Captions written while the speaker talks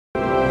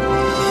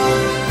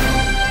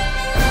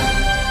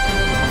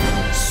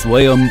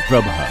Swayam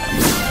Prabha.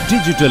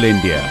 Digital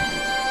India.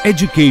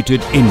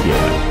 Educated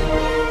India.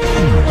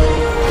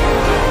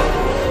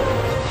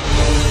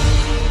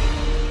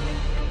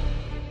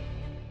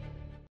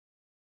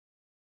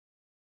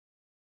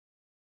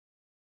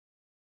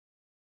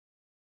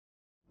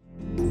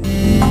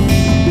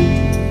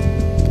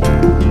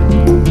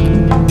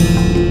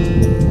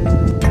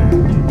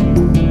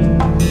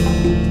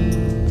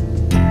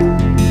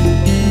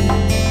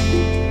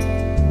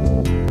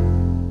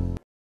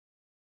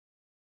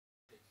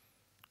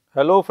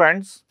 Hello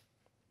friends,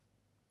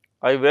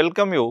 I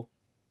welcome you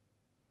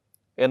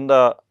in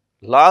the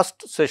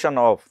last session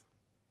of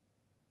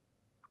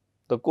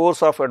the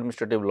course of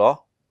administrative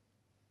law.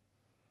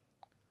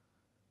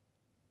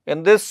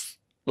 In this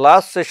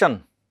last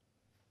session,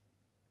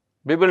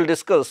 we will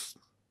discuss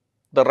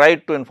the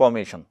right to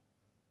information.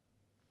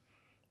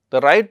 The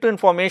right to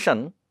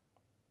information,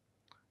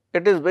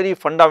 it is very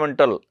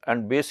fundamental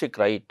and basic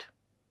right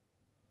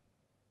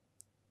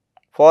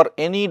for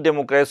any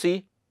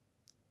democracy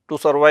to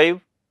survive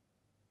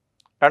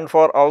and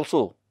for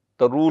also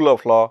the rule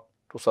of law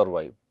to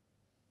survive.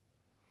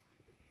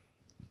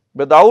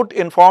 Without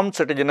informed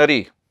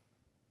citizenry,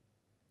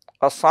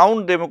 a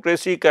sound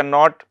democracy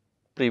cannot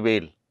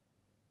prevail.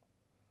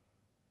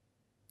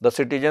 The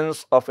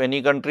citizens of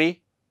any country,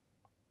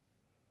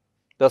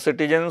 the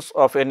citizens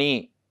of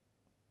any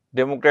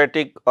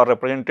democratic or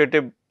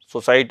representative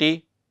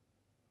society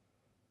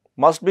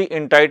must be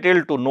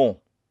entitled to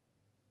know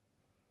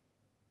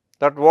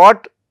that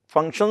what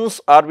functions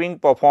are being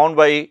performed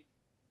by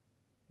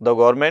the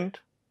government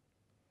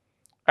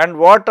and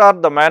what are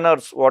the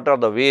manners, what are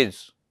the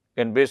ways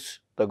in which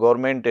the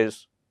government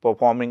is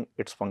performing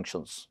its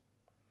functions.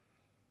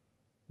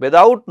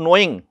 Without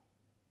knowing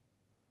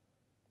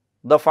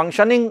the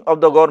functioning of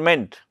the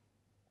government,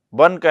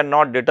 one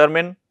cannot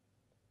determine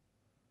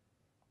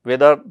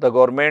whether the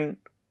government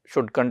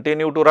should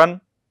continue to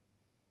run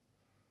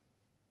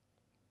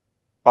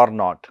or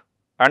not.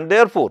 And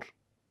therefore,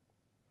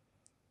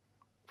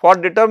 for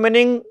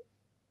determining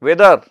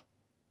whether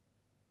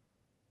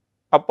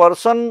a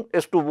person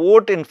is to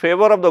vote in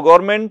favor of the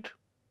government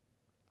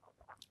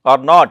or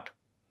not,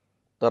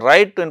 the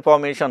right to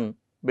information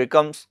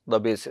becomes the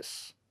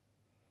basis.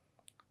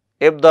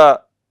 If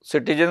the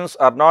citizens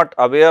are not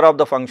aware of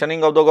the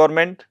functioning of the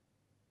government,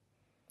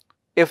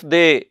 if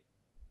they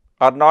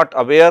are not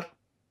aware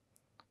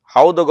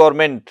how the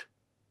government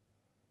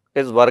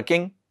is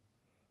working,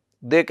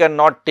 they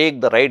cannot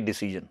take the right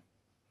decision.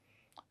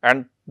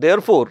 And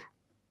therefore,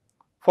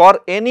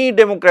 for any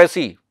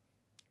democracy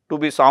to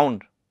be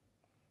sound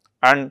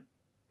and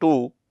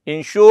to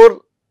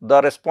ensure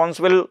the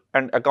responsible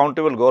and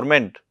accountable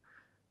government,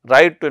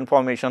 right to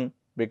information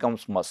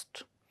becomes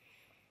must.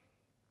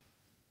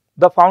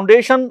 The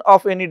foundation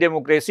of any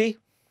democracy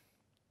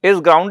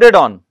is grounded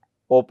on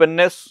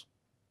openness,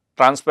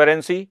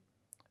 transparency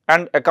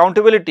and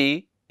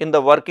accountability in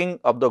the working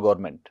of the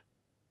government.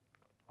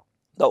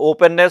 The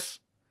openness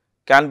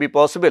can be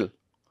possible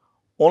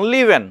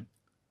only when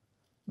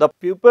the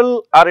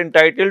people are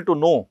entitled to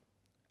know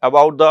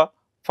about the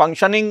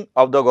functioning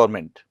of the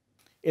government.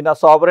 In a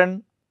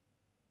sovereign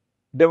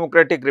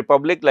democratic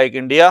republic like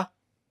India,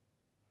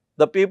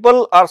 the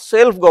people are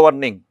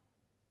self-governing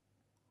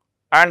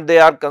and they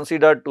are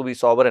considered to be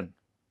sovereign.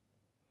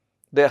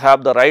 They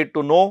have the right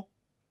to know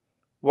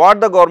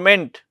what the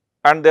government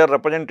and their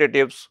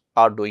representatives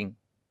are doing.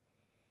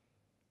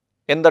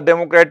 In the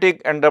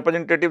democratic and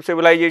representative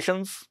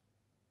civilizations,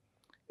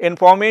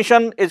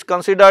 information is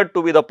considered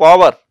to be the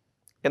power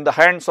in the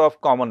hands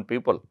of common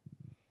people.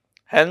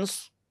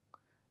 Hence,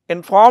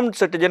 informed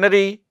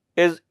citizenry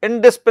is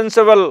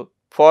indispensable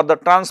for the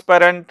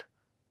transparent,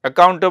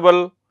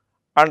 accountable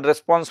and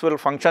responsible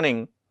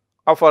functioning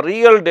of a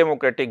real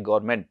democratic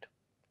government.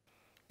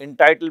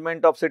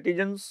 Entitlement of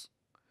citizens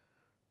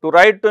to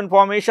right to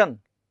information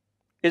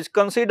is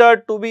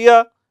considered to be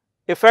an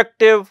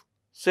effective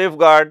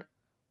safeguard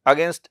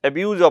against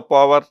abuse of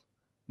power,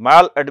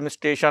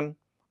 maladministration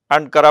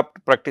and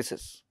corrupt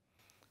practices.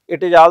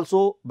 It is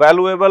also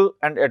valuable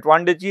and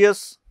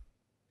advantageous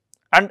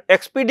and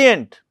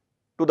expedient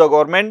to the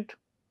government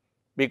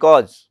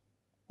because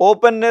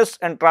openness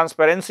and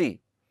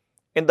transparency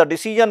in the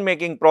decision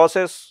making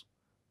process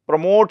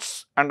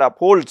promotes and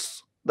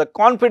upholds the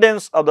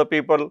confidence of the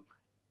people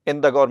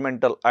in the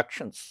governmental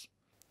actions.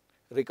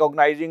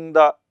 Recognizing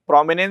the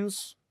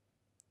prominence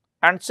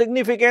and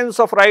significance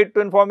of right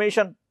to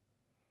information,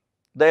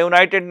 the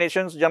United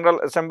Nations General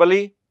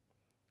Assembly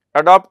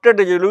adopted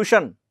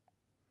resolution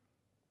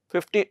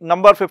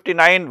number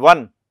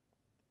 59-1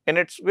 in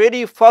its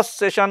very first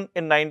session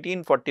in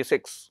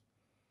 1946,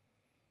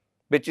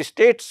 which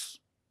states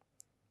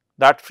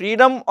that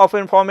freedom of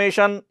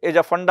information is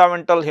a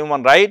fundamental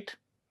human right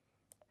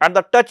and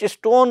the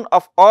touchstone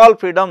of all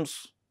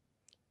freedoms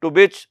to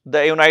which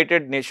the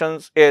United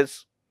Nations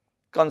is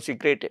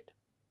consecrated.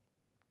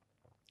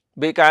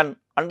 We can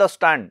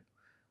understand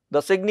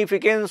the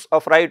significance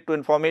of right to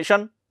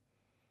information,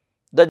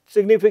 the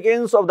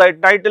significance of the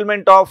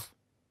entitlement of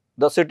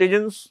the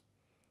citizens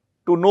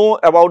to know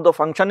about the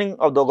functioning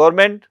of the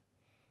government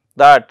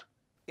that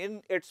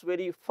in its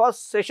very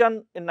first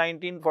session in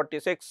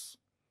 1946,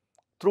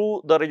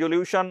 through the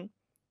resolution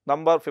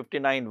number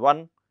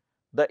 59-1,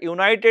 the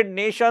United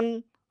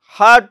Nations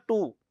had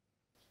to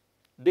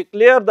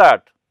declare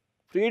that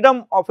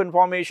freedom of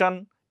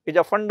information is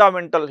a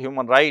fundamental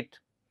human right.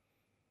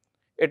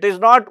 It is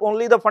not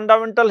only the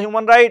fundamental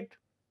human right,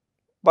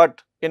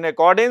 but in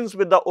accordance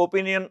with the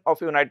opinion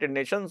of United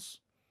Nations,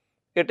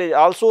 it is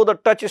also the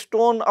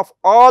touchstone of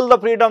all the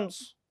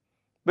freedoms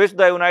which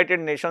the United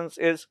Nations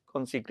is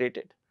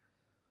consecrated.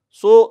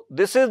 So,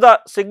 this is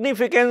the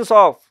significance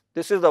of,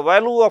 this is the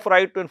value of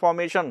right to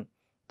information,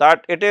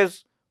 that it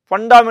is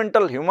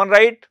fundamental human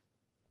right,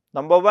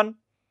 number one,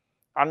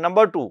 and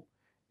number two,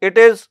 it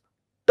is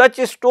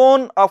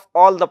touchstone of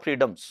all the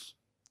freedoms.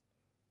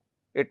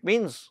 It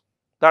means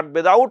that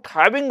without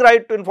having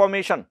right to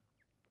information,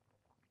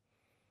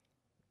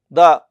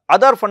 the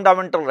other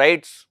fundamental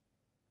rights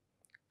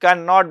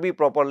cannot be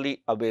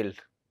properly availed.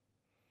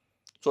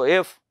 So,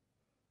 if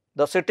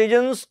the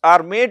citizens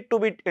are made to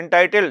be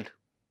entitled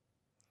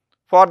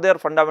for their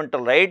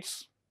fundamental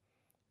rights,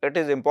 it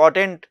is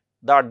important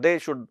that they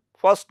should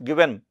first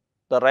given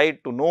the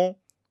right to know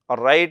or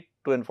right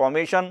to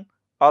information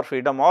or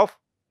freedom of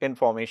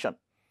information.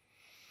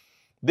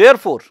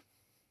 Therefore,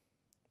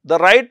 the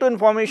right to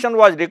information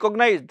was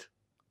recognized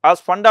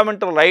as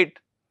fundamental right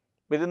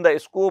within the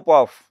scope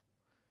of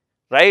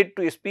right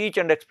to speech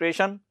and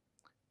expression,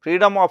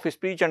 freedom of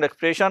speech and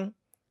expression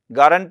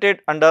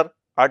guaranteed under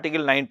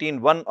Article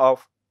 19(1)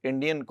 of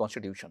Indian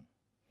Constitution.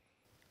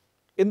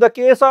 In the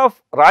case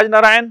of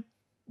Rajnarayan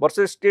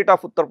versus State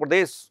of Uttar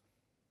Pradesh,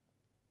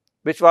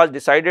 which was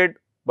decided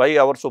by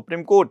our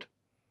Supreme Court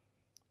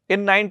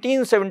in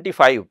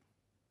 1975,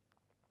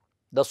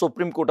 the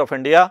Supreme Court of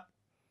India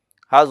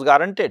has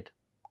guaranteed,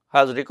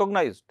 has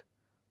recognized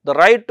the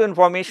right to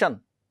information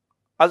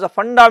as a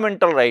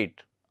fundamental right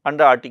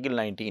under Article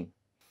 19.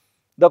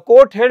 The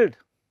court held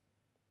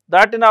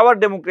that in our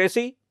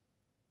democracy,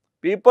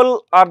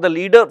 people are the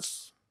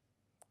leaders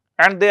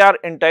and they are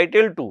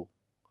entitled to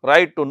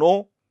right to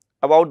know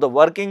about the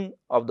working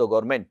of the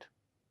government.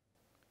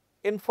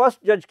 In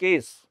first judge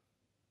case,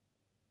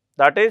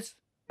 that is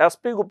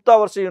SP Gupta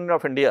versus Union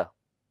of India,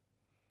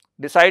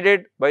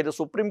 decided by the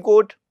Supreme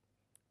Court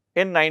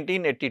in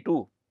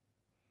 1982,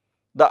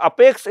 the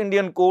apex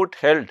Indian court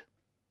held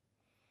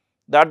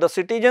that the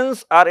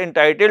citizens are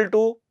entitled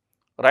to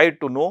right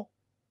to know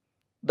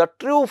the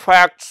true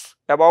facts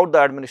about the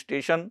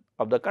administration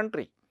of the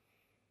country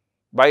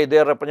by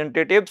their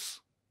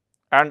representatives,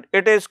 and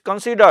it is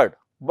considered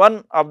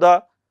one of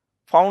the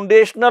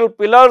foundational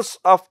pillars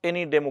of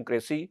any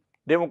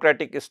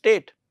democratic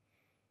state.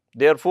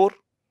 Therefore,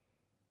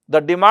 the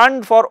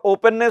demand for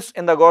openness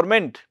in the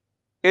government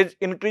is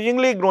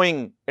increasingly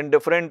growing in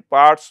different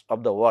parts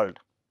of the world.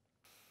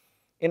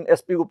 In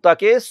SP Gupta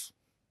case,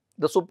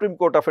 the Supreme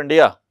Court of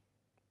India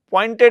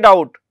pointed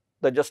out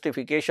the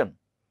justification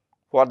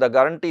for the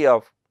guarantee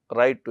of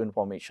right to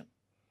information.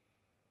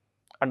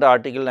 Under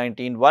Article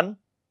 19(1),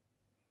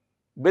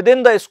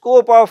 within the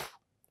scope of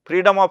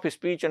freedom of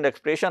speech and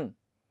expression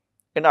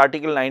in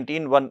Article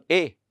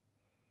 19(1)(a),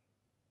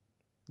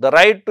 the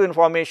right to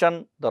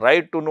information, the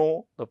right to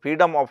know, the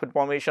freedom of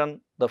information,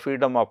 the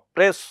freedom of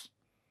press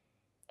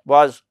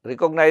was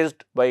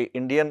recognized by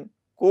Indian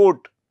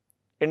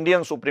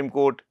Supreme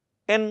Court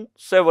in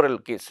several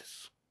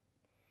cases.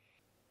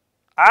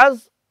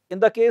 As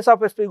in the case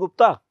of SP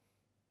Gupta,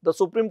 the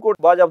Supreme Court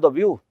was of the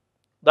view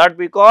that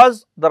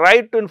because the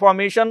right to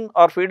information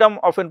or freedom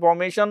of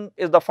information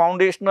is the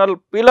foundational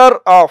pillar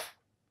of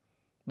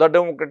the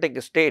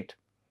democratic state,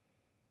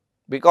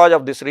 because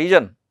of this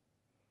reason,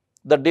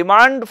 the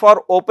demand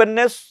for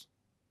openness,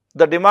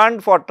 the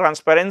demand for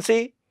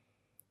transparency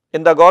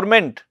in the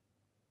government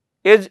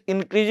is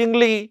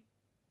increasingly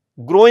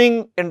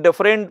growing in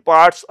different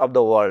parts of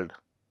the world.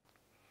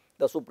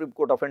 The Supreme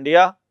Court of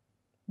India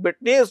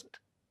witnessed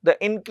the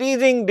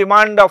increasing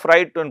demand of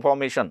right to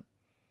information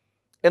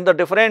in the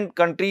different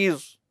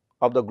countries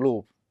of the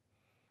globe,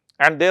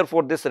 and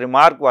therefore this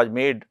remark was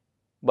made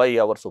by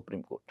our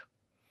Supreme Court.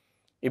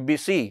 If we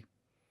see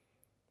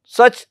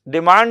such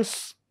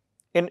demands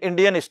in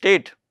Indian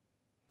state,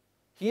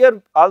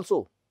 here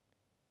also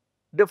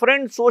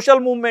different social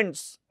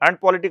movements and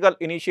political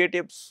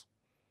initiatives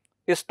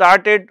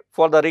started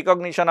for the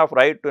recognition of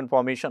right to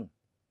information.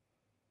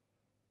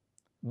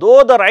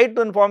 Though the right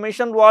to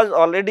information was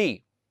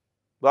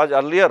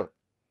earlier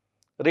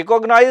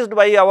recognized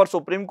by our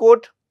Supreme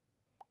Court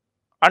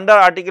under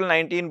Article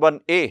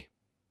 19(1)(a),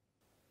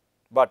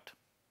 but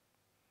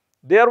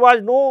there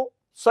was no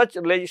such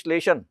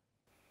legislation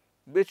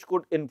which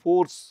could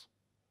enforce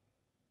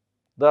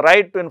the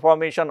right to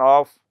information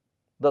of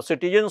the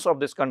citizens of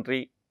this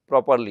country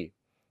properly,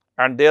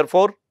 and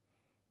therefore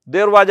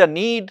there was a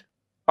need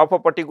of a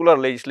particular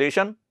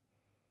legislation,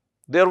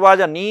 there was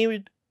a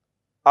need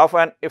of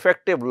an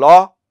effective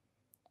law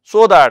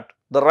so that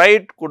the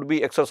right could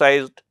be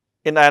exercised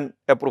in an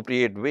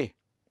appropriate way.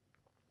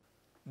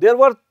 There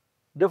were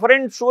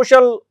different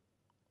social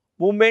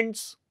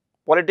movements,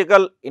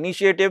 political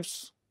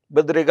initiatives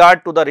with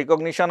regard to the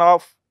recognition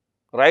of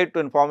right to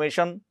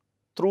information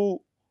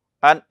through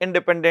an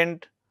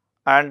independent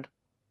and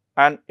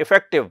an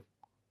effective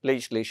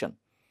legislation.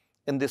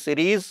 In this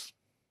series,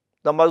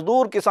 the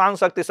Mazdoor Kisan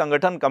Shakti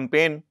Sangathan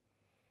campaign,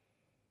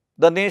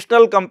 the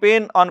National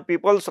Campaign on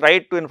People's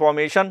Right to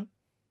Information,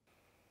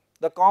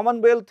 the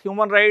Commonwealth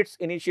Human Rights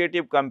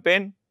Initiative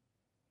campaign,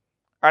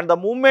 and the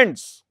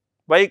movements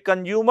by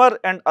consumer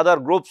and other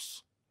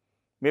groups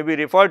may be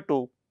referred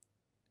to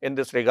in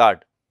this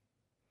regard.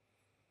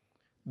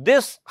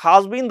 This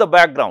has been the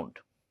background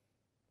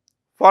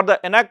for the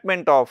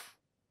enactment of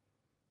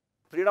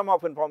Freedom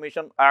of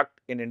Information Act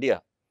in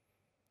India.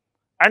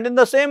 And in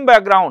the same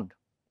background,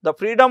 the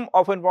Freedom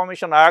of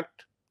Information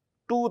Act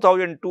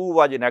 2002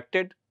 was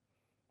enacted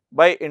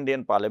by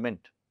Indian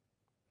Parliament.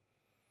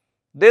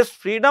 This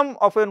Freedom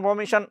of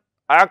Information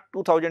Act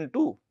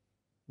 2002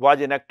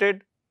 was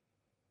enacted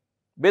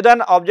with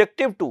an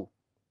objective to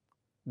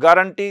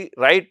guarantee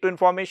right to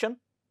information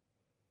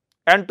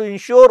and to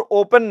ensure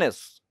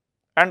openness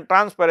and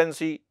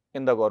transparency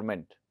in the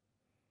government.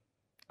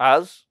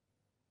 As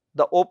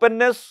the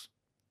openness,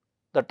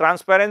 the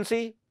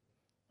transparency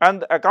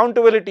and the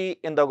accountability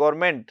in the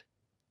government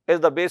is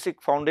the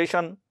basic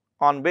foundation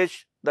on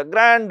which the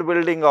grand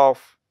building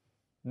of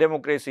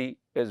democracy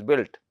is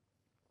built.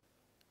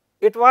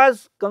 It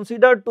was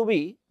considered to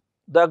be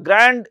the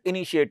grand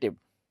initiative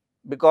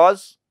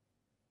because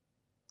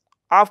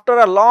after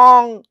a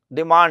long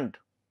ever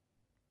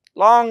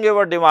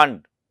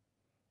demand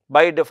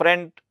by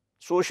different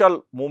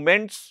social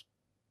movements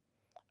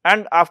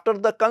and after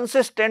the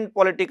consistent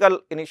political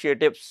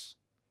initiatives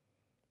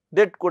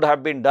that could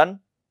have been done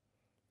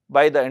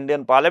by the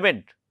Indian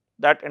Parliament,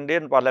 that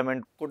Indian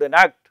Parliament could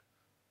enact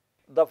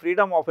the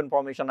Freedom of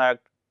Information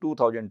Act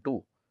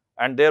 2002,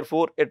 and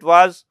therefore it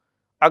was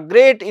a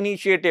great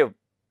initiative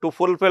to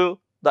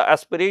fulfill the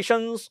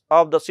aspirations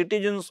of the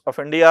citizens of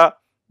India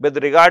with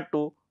regard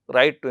to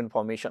right to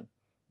information.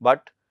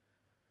 But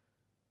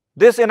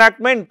this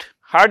enactment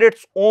had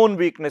its own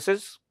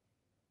weaknesses.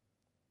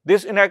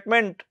 This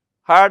enactment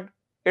had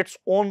its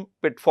own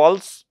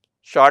pitfalls,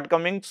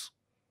 shortcomings,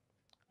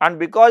 and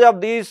because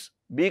of these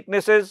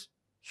weaknesses,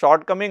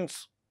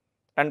 shortcomings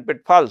and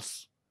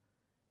pitfalls,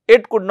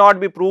 it could not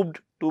be proved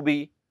to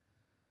be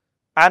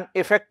an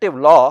effective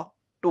law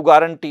to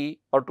guarantee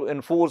or to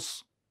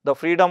enforce the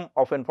freedom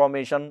of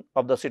information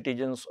of the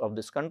citizens of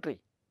this country.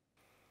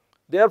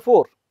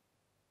 Therefore,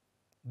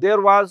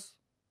 there was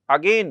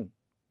again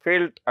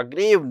felt a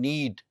grave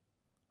need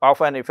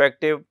of an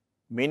effective,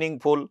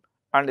 meaningful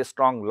and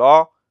strong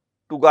law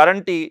to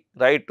guarantee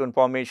right to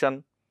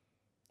information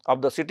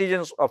of the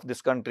citizens of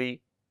this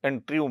country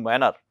in true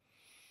manner.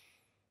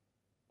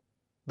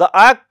 The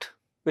Act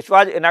which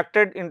was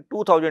enacted in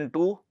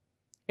 2002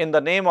 in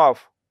the name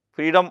of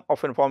Freedom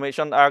of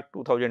Information Act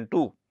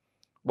 2002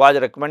 was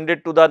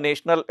recommended to the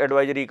National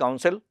Advisory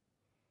Council,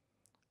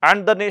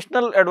 and the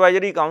National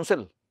Advisory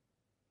Council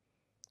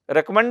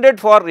recommended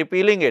for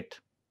repealing it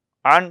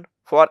and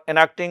for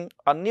enacting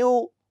a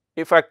new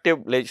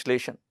effective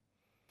legislation.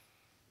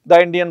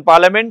 The Indian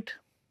Parliament,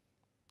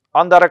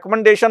 on the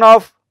recommendation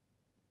of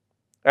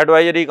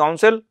Advisory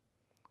Council,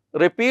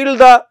 repealed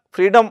the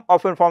Freedom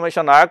of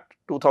Information Act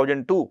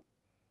 2002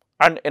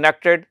 and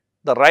enacted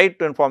the Right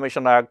to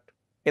Information Act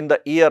in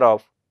the year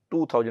of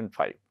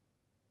 2005.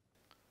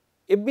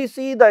 If we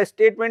see the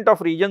statement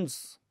of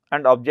reasons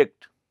and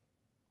object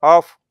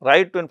of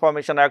Right to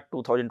Information Act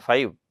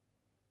 2005,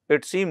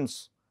 it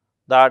seems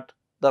that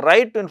the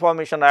Right to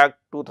Information Act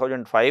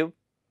 2005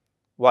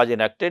 was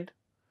enacted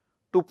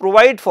to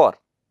provide for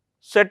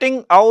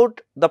setting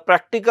out the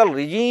practical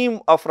regime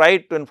of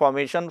right to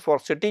information for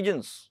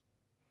citizens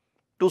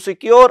to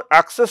secure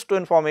access to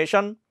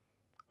information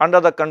under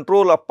the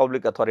control of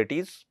public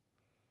authorities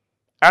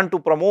and to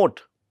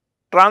promote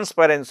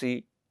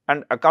transparency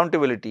and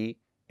accountability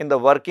in the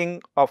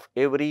working of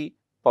every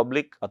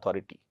public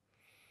authority.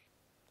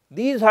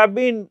 These have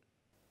been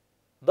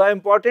the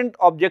important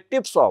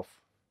objectives of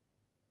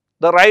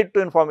the Right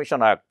to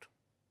Information Act,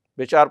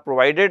 which are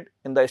provided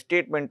in the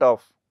statement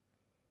of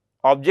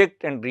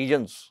object and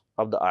reasons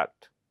of the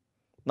Act.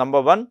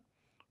 Number 1,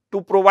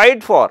 to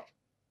provide for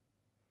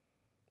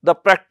the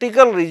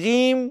practical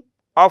regime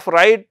of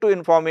right to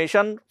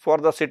information for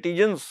the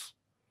citizens.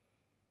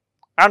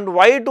 And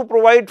why to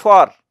provide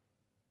for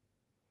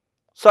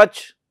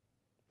such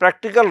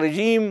practical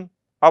regime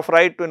of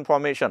right to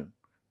information?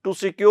 To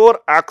secure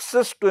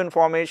access to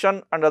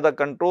information under the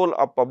control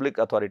of public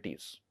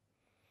authorities.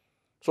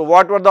 So,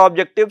 what were the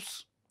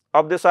objectives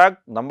of this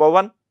Act? Number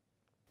 1,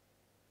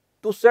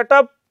 to set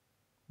up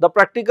the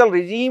practical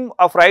regime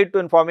of right to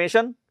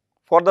information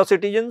for the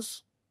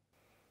citizens.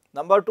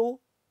 Number 2,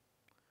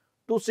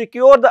 to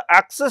secure the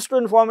access to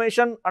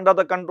information under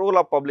the control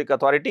of public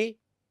authority.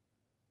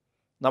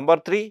 Number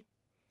 3,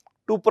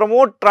 to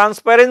promote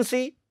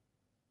transparency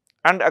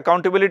and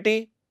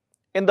accountability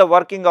in the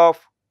working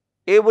of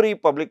every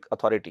public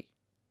authority.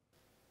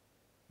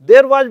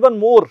 There was one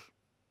more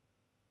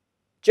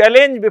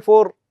challenge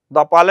before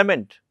the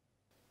Parliament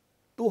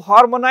to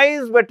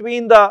harmonize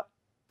between the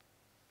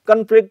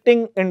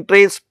conflicting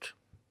interests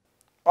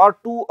are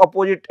two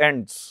opposite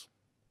ends.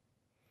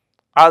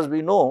 As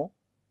we know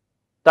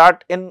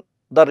that in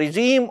the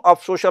regime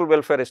of social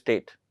welfare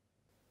state,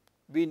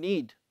 we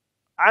need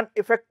an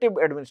effective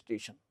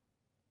administration.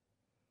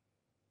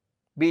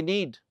 We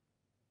need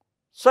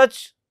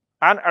such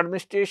an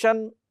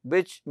administration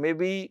which may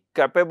be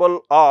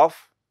capable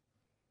of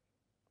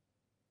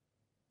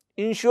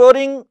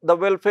ensuring the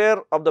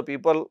welfare of the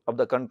people of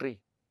the country.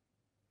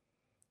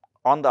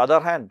 On the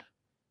other hand,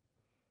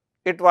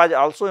 it was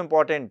also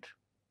important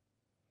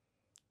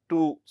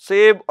to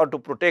save or to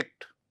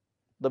protect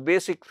the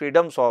basic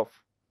freedoms of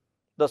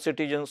the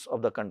citizens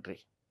of the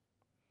country.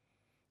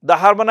 The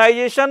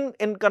harmonization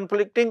in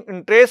conflicting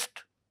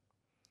interest,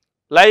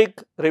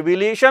 like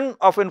revelation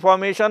of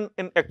information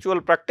in actual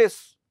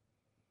practice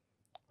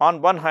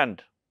on one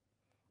hand,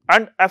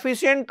 and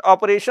efficient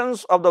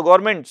operations of the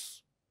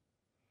governments,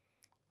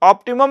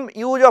 optimum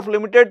use of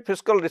limited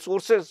fiscal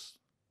resources,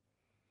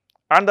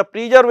 and the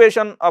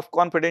preservation of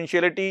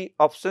confidentiality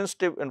of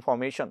sensitive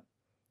information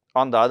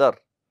on the other,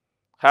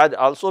 has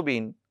also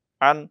been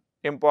an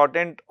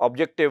important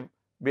objective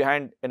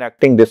behind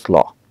enacting this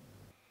law.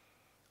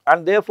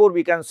 And therefore,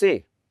 we can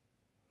say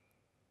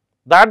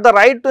that the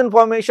Right to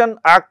Information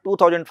Act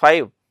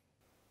 2005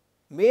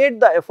 made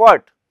the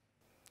effort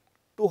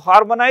to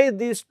harmonize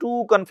these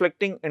two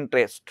conflicting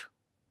interests.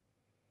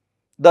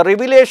 The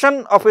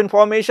revelation of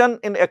information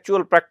in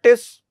actual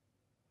practice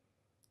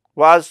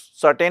was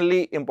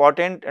certainly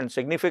important and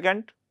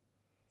significant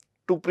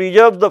to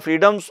preserve the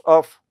freedoms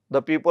of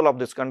the people of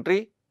this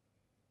country,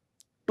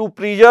 to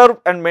preserve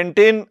and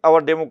maintain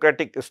our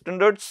democratic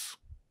standards,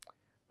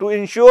 to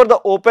ensure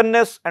the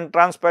openness and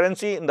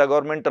transparency in the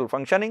governmental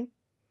functioning.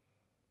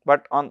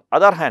 But on the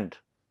other hand,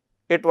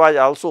 it was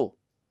also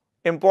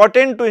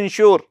important to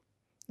ensure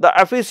the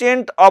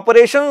efficient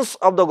operations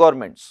of the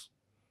governments,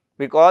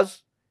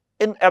 because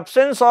in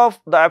absence of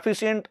the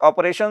efficient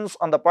operations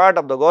on the part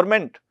of the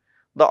government,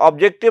 the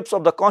objectives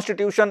of the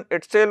constitution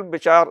itself,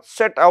 which are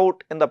set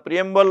out in the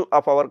preamble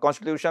of our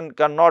constitution,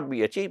 cannot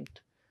be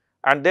achieved.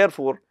 And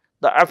therefore,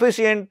 the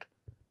efficient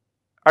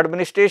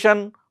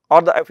administration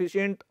or the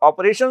efficient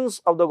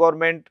operations of the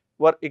government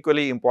were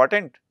equally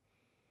important.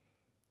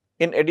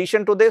 In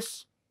addition to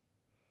this,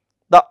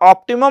 the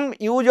optimum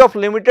use of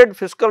limited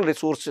fiscal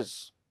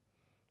resources,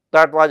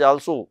 that was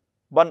also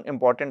one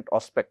important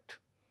aspect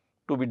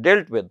to be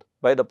dealt with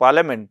by the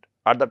Parliament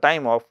at the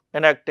time of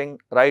enacting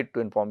Right to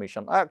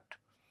Information Act.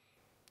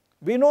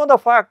 We know the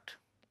fact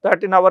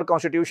that in our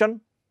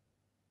constitution,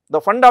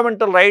 the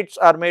fundamental rights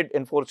are made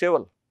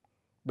enforceable,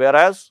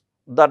 whereas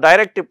the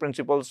directive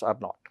principles are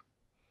not.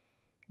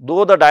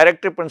 Though the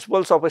directive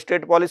principles of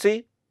state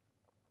policy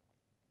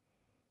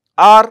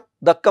are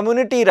the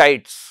community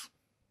rights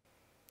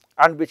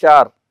and which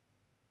are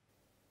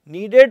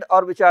needed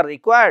or which are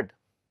required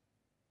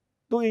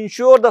to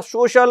ensure the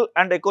social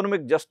and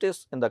economic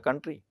justice in the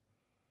country,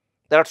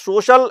 that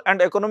social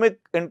and economic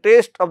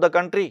interest of the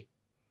country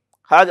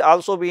has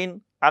also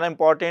been an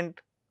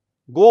important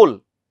goal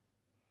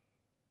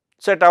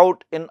set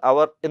out in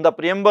the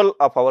preamble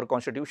of our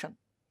constitution.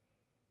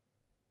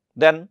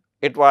 Then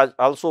it was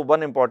also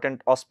one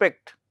important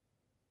aspect,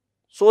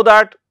 so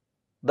that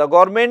the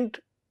government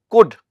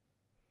could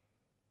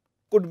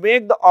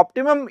make the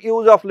optimum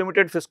use of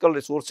limited fiscal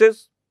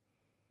resources,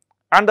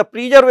 and the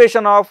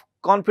preservation of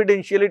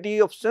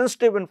confidentiality of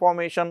sensitive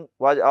information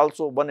was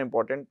also one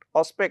important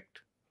aspect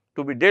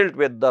to be dealt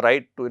with the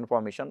Right to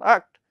Information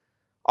Act.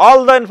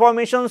 All the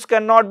informations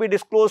cannot be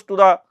disclosed to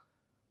the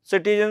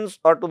citizens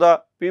or to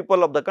the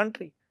people of the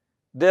country.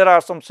 There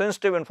are some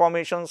sensitive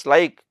informations,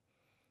 like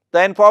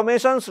the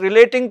informations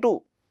relating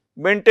to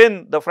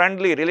maintain the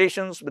friendly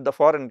relations with the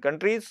foreign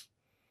countries,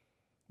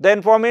 the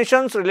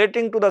informations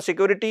relating to the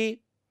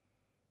security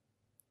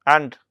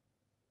and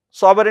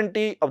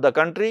sovereignty of the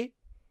country,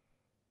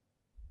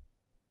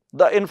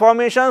 the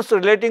informations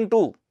relating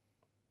to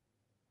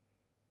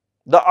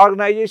the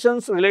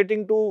organizations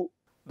relating to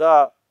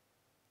the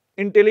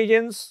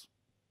intelligence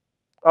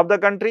of the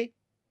country,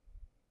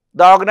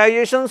 the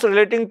organizations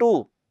relating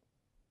to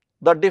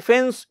the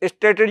defense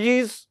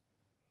strategies,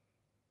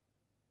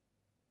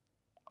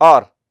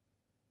 or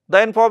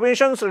the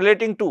informations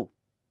relating to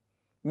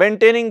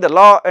maintaining the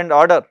law and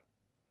order,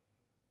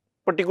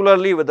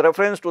 particularly with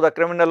reference to the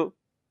criminal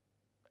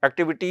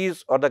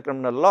activities or the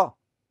criminal law.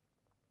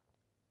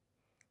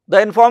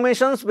 The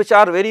informations which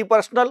are very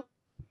personal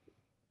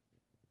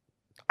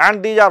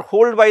and these are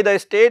held by the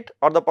state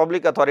or the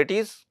public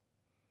authorities,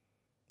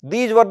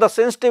 these were the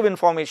sensitive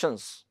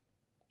informations.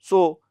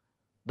 So,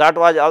 that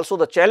was also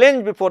the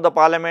challenge before the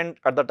Parliament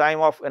at the time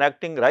of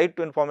enacting Right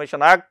to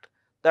Information Act,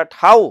 that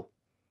how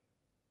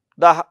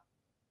the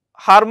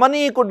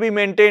harmony could be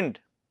maintained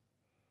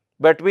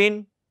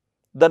between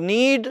the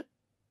need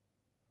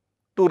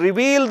to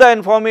reveal the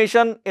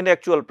information in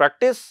actual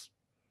practice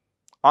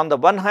on the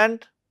one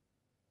hand,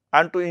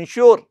 and to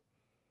ensure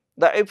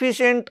the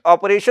efficient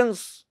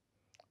operations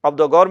of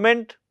the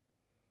government,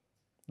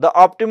 the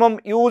optimum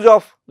use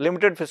of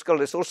limited fiscal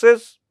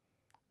resources,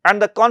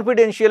 and the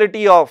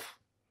confidentiality of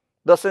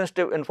the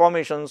sensitive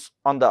informations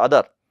on the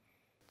other.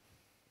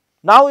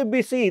 Now, if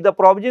we see the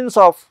provisions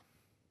of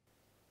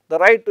the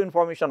Right to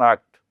Information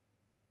Act,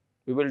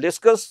 we will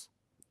discuss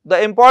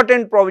the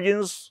important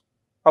provisions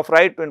of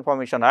Right to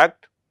Information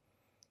Act.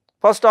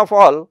 First of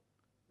all,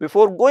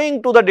 before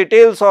going to the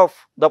details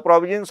of the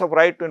provisions of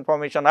Right to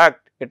Information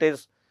Act, it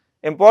is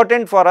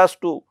important for us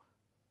to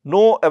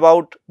know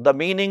about the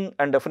meaning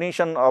and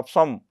definition of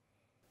some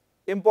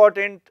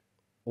important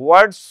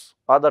words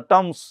or the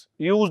terms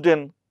used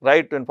in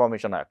Right to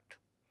Information Act.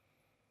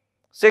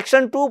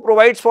 Section 2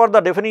 provides for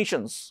the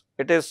definitions.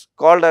 It is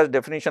called as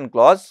definition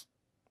clause.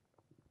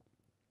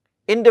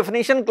 In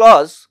definition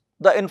clause,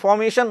 the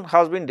information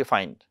has been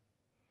defined,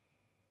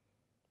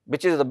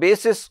 which is the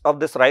basis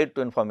of this Right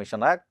to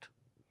Information Act.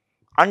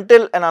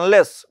 Until and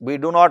unless we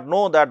do not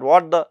know that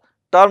what the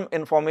term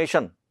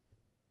information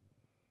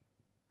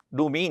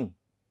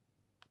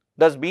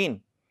does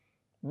mean,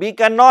 we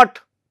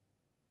cannot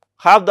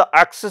have the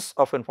access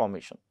of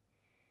information.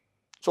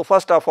 So,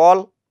 first of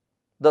all,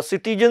 the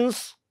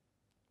citizens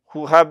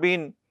who have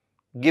been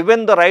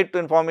given the right to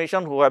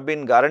information, who have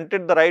been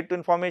guaranteed the right to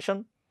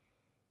information,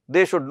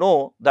 they should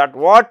know that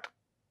what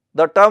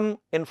the term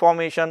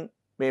information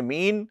may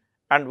mean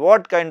and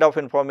what kind of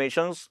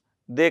informations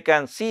they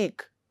can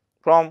seek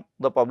from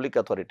the public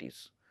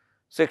authorities.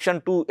 Section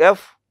 2F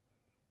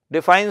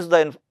defines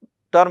the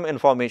term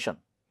information.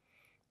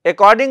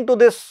 According to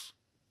this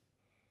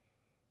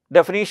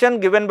definition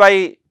given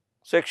by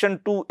Section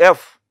 2F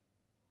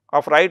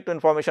of Right to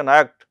Information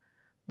Act,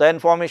 the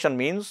information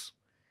means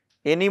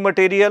any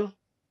material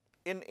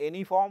in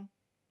any form,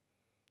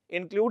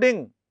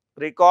 including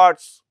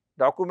records,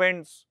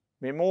 documents,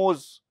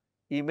 memos,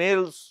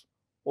 emails,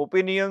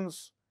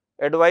 opinions,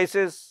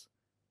 advices,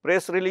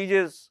 press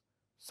releases,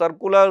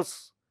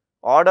 circulars,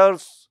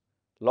 orders,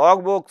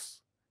 logbooks,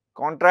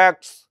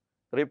 contracts,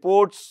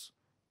 reports,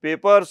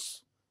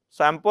 papers,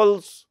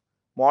 samples,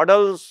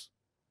 models,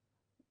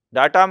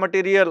 data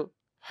material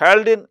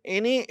held in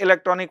any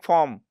electronic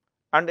form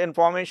and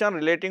information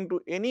relating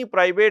to any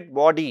private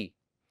body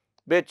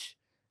which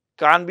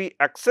can be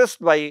accessed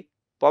by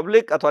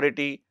public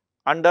authority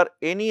under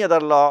any other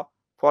law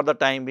for the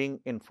time being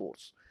in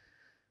force.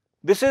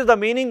 This is the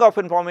meaning of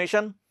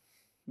information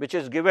which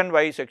is given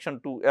by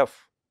Section 2F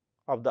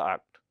of the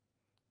Act.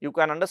 You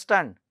can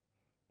understand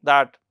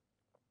that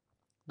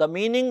the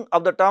meaning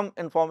of the term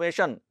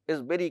information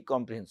is very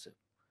comprehensive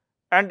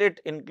and it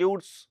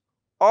includes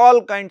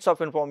all kinds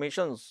of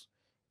informations,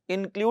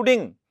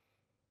 including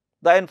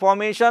the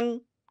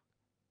information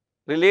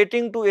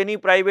relating to any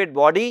private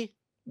body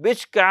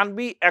which can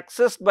be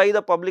accessed by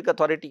the public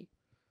authority.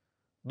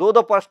 Though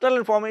the personal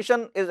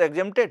information is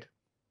exempted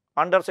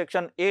under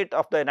Section 8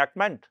 of the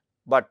enactment,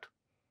 but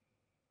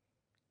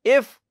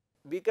if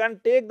we can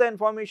take the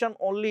information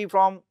only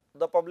from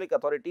the public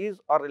authorities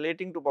or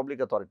relating to public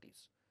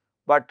authorities,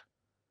 but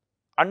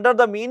under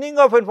the meaning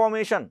of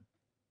information,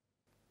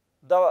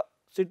 the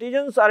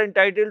citizens are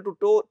entitled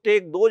to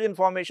take those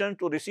information,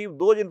 to receive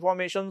those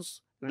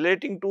informations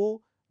relating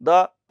to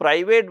the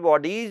private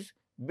bodies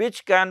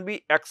which can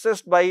be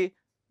accessed by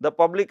the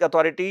public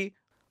authority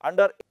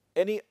under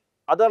any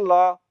other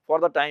law for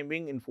the time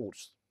being in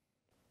force.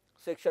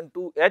 Section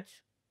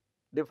 2H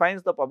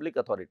defines the public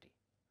authority,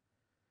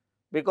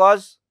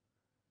 because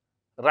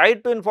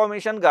right to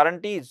information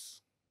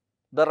guarantees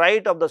the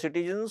right of the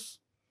citizens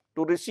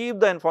to receive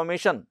the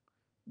information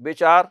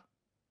which are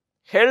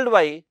held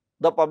by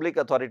the public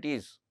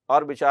authorities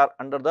or which are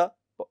under the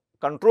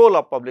control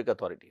of public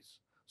authorities.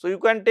 So, you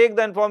can take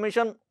the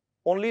information,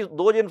 only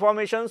those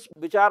informations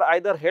which are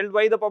either held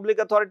by the public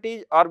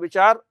authorities or which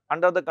are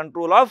under the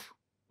control of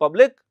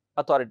public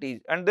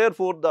authorities, and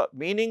therefore, the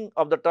meaning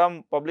of the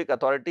term public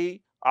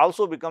authority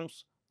also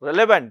becomes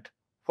relevant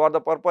for the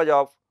purpose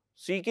of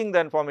seeking the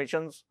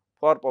informations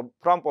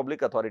from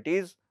public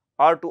authorities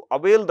or to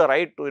avail the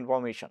right to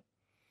information.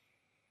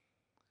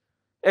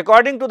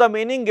 According to the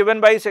meaning given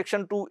by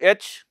Section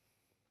 2H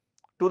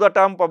to the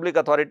term public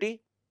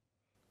authority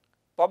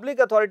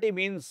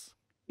means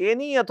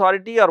any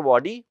authority or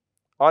body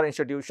or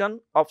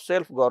institution of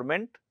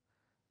self-government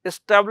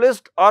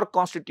established or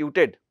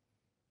constituted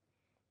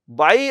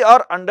by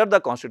or under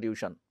the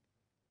Constitution.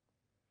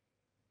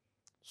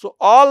 So,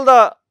 all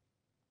the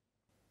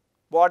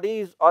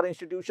bodies or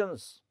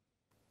institutions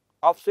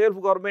of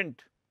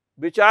self-government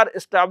which are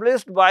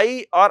established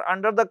by or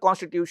under the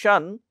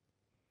Constitution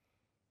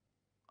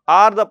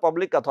are the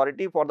public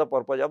authority for the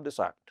purpose of this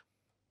Act.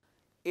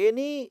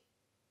 Any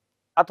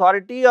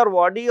authority or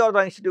body or the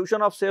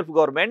institution of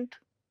self-government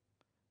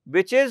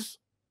which is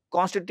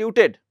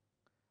constituted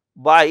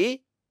by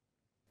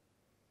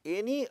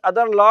any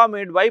other law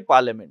made by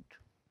Parliament.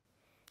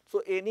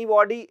 So, any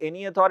body,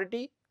 any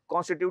authority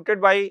constituted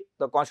by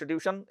the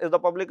Constitution is the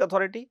public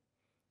authority.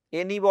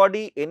 Any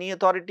body, any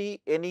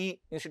authority, any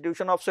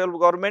institution of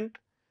self-government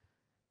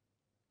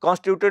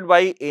constituted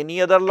by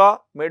any other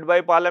law made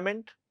by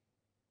Parliament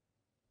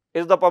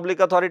is the public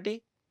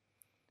authority.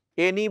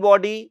 Any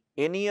body,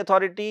 any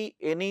authority,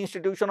 any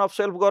institution of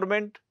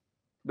self-government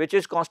which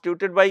is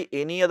constituted by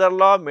any other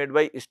law made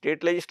by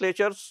state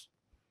legislatures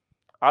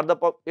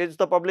is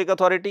the public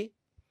authority.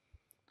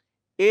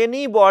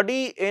 any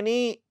body,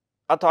 any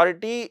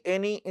authority,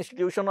 any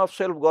institution of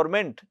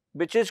self-government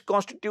which is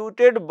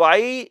constituted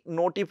by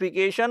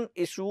notification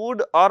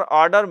issued or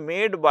order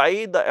made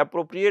by the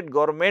appropriate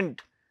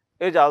government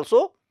is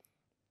also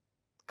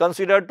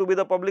considered to be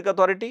the public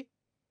authority.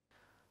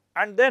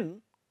 And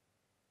then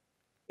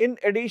in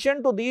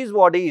addition to these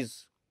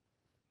bodies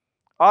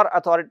or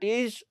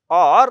authorities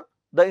or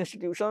the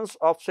institutions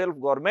of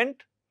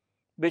self-government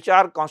which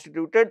are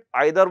constituted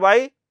either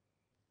by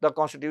the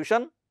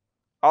constitution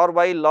or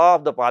by law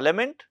of the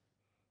parliament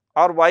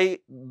or by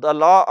the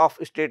law of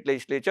state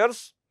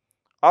legislatures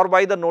or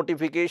by the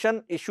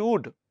notification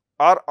issued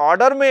or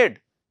order made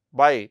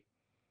by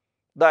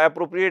the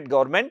appropriate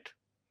government.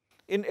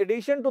 In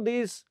addition to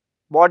these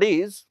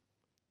bodies,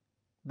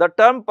 the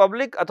term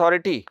public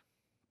authority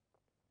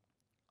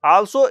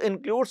also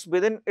includes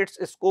within its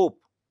scope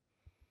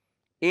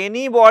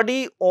any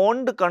body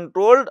owned,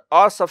 controlled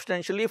or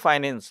substantially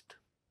financed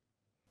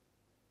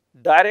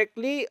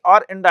directly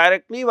or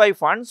indirectly by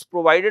funds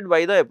provided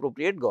by the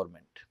appropriate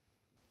government.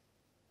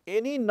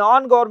 Any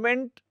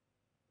non-government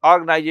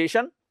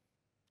organization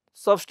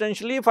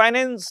substantially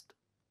financed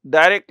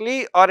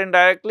directly or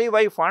indirectly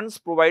by funds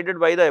provided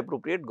by the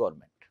appropriate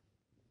government.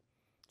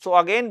 So,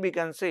 again we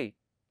can say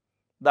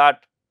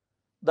that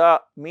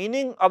the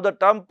meaning of the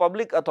term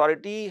public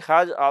authority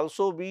has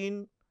also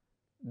been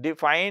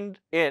defined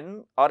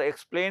in or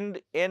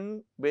explained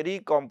in very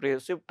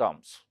comprehensive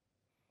terms.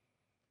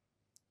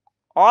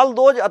 All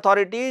those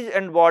authorities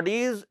and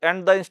bodies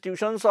and the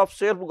institutions of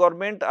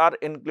self-government are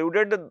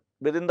included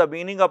within the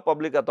meaning of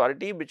public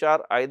authority which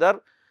are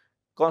either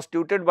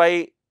constituted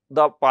by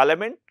the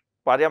parliament,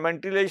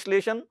 parliamentary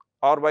legislation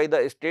or by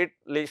the state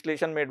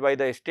legislation made by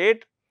the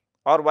state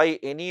or by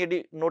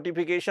any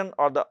notification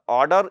or the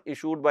order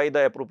issued by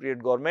the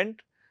appropriate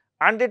government,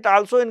 and it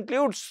also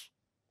includes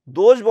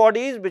those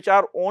bodies which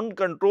are owned,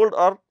 controlled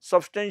or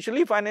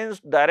substantially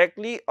financed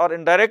directly or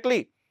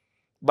indirectly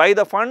by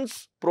the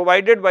funds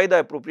provided by the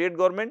appropriate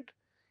government,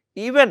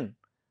 even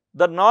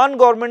the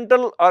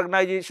non-governmental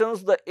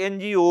organizations, the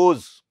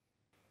NGOs,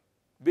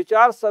 which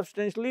are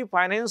substantially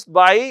financed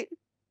by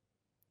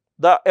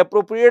the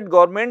appropriate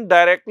government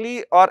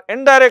directly or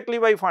indirectly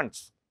by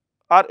funds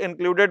are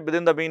included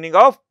within the meaning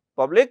of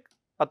public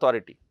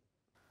authority.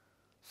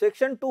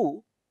 Section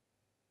 2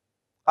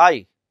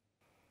 I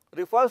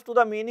refers to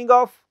the meaning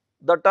of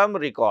the term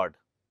record,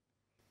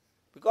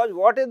 because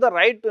what is the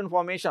right to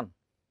information?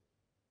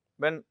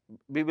 When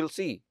we will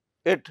see,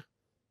 it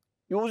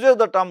uses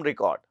the term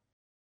record.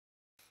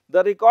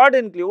 The record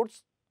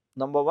includes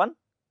number 1,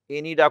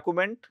 any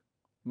document,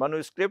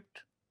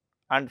 manuscript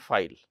and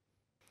file,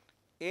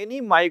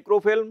 any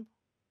microfilm,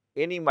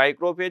 any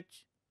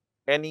microfiche,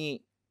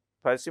 any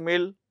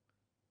facsimile,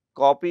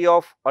 copy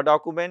of a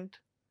document,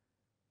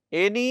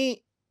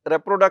 any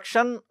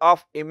reproduction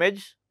of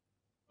image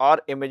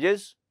or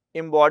images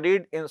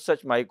embodied in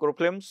such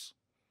microfilms,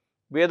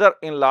 whether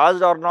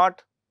enlarged or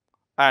not,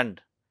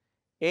 and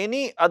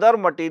any other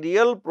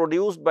material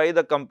produced by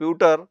the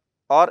computer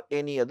or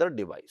any other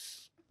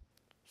device.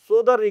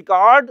 So, the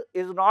record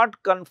is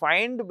not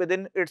confined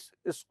within its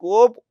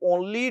scope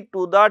only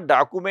to the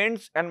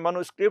documents and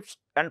manuscripts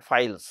and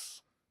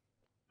files.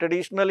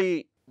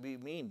 Traditionally, we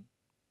mean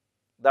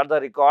that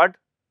the record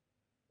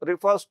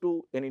refers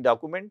to any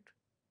document,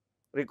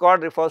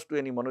 record refers to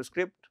any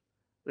manuscript,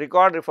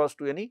 record refers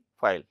to any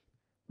file.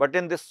 But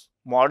in this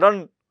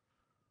modern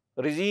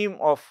regime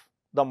of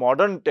the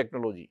modern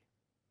technology,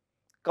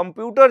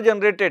 computer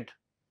generated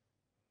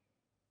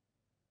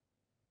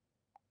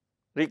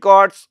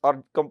records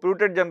or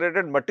computer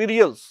generated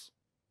materials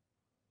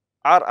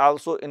are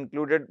also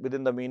included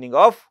within the meaning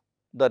of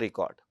the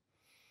record.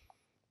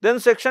 Then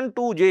section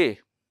 2J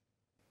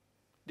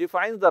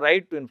defines the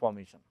right to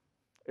information.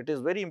 It is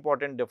very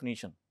important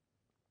definition,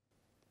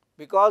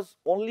 because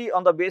only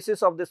on the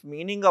basis of this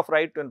meaning of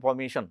right to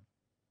information,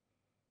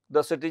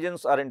 the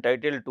citizens are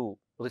entitled to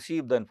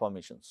receive the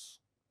informations.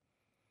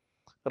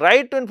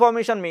 Right to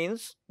information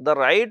means the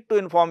right to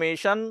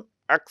information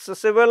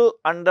accessible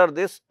under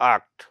this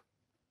act,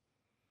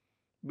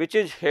 which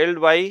is held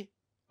by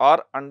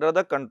or under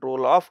the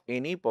control of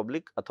any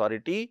public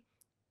authority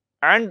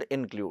and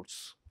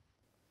includes.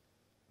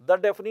 The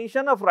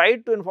definition of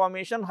right to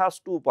information has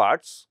two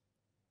parts.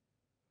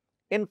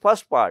 In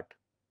first part,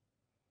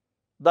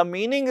 the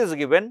meaning is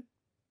given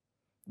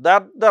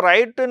that the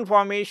right to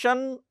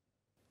information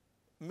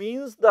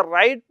means the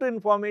right to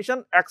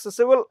information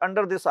accessible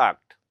under this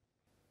act,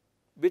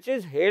 which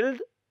is held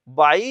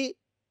by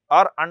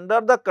or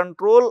under the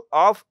control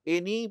of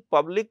any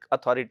public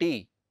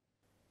authority.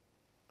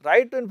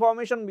 Right to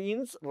information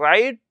means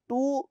right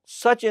to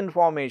such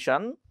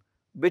information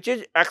which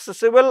is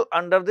accessible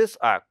under this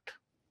act,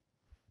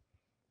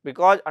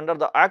 because under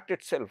the act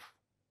itself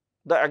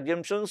the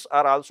exemptions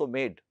are also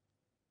made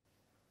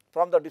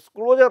from the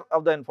disclosure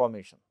of the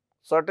information.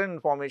 Certain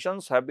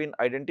informations have been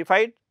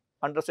identified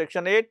under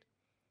section 8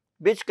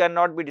 which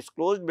cannot be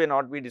disclosed, may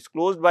not be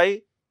disclosed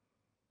by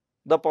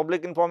the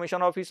public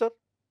information officer.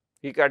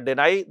 He can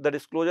deny the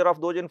disclosure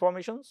of those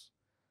informations.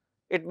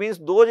 it means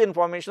those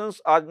informations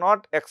are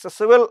not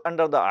accessible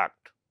under the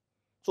Act.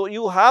 So,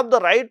 you have the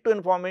right to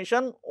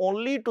information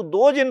only to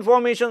those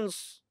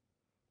informations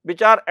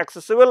which are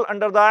accessible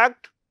under the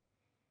Act,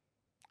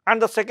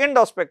 and the second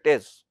aspect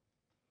is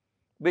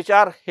which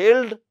are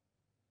held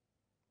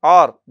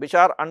or which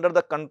are under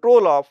the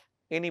control of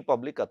any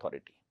public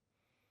authority.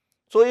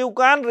 So, you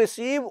can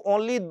receive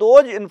only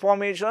those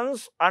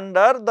informations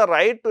under the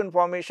Right to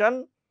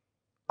Information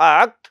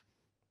Act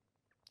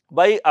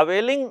by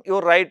availing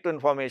your right to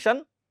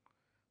information,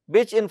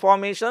 which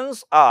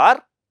informations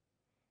are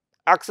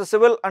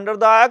accessible under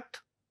the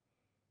Act.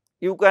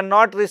 You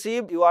cannot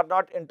receive, you are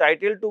not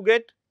entitled to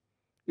get,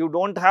 you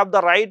do not have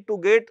the right to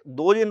get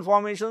those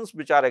informations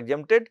which are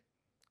exempted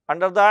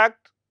under the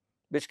Act,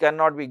 which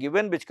cannot be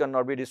given, which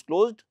cannot be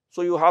disclosed.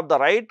 So, you have the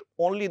right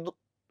only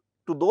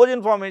to those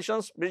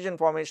informations which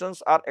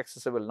informations are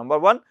accessible, number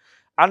 1.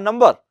 And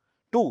number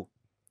 2,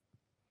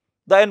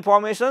 the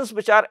informations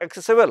which are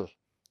accessible,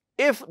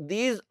 if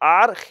these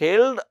are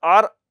held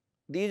or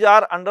these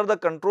are under the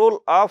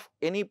control of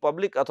any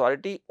public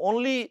authority,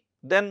 only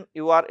then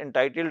you are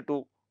entitled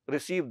to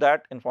receive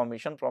that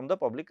information from the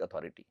public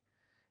authority.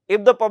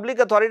 If the public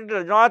authority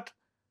does not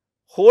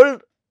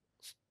hold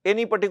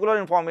any particular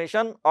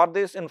information or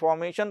this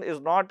information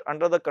is not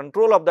under the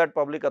control of that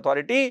public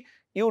authority,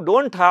 you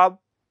do not have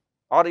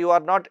or you are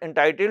not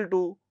entitled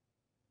to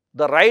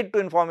the right to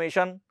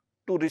information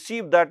to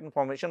receive that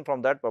information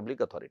from that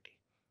public authority.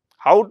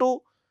 How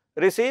to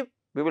receive?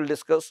 We will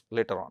discuss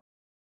later on.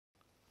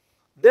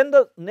 Then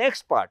the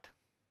next part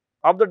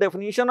of the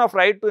definition of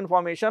right to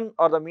information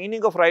or the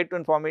meaning of right to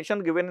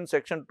information given in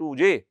section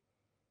 2J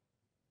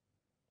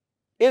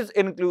is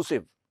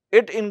inclusive.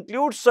 It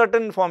includes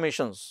certain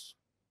informations,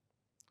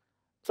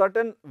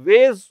 certain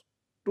ways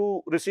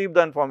to receive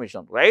the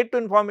information. Right to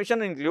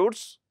information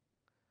includes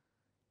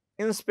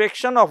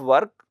inspection of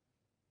work,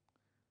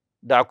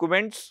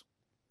 documents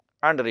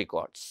and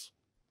records.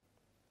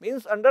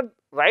 Means under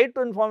Right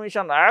to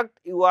Information Act,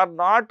 you are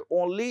not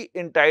only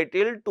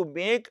entitled to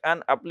make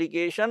an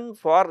application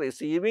for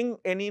receiving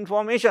any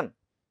information,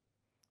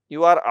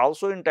 you are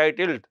also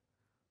entitled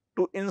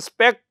to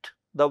inspect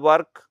the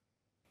work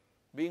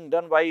being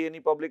done by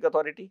any public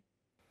authority.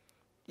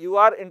 You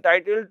are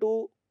entitled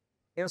to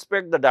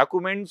inspect the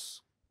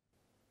documents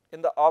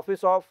in the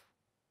office of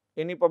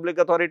any public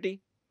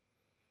authority.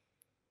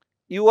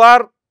 You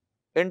are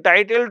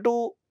entitled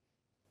to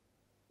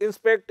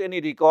inspect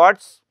any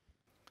records.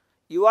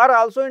 You are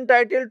also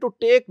entitled to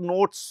take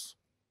notes,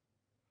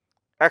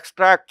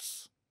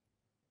 extracts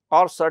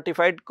or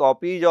certified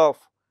copies of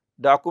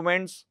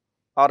documents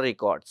or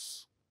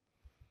records.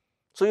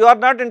 So, you are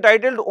not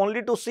entitled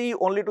only to see,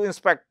 only to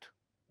inspect.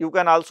 You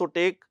can also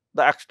take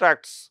the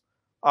extracts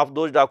of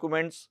those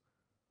documents,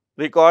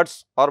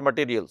 records or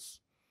materials,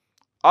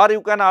 or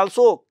you can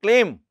also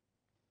claim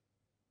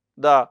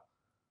the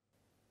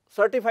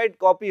certified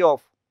copy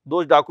of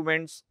those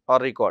documents or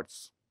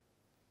records.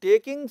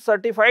 Taking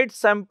certified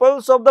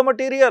samples of the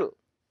material.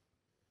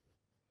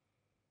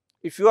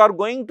 If you are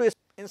going to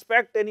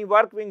inspect any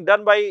work being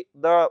done by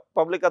the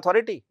public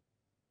authority,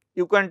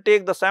 you can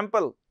take the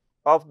sample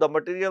of the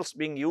materials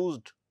being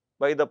used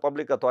by the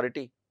public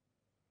authority.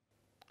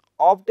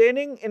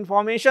 Obtaining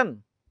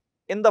information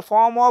in the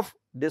form of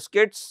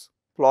diskettes,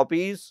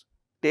 floppies,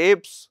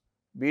 tapes,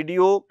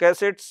 video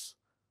cassettes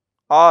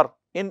or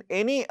in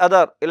any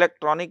other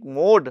electronic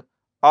mode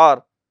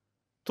or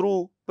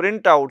through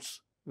printouts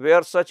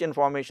where such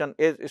information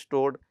is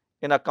stored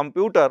in a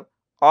computer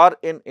or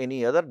in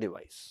any other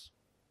device.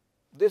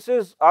 This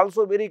is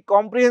also very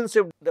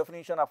comprehensive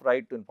definition of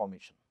right to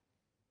information.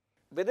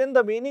 Within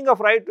the meaning of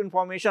right to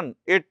information,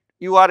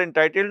 you are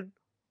entitled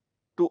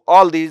to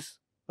all these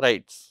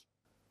rights.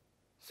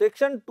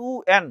 Section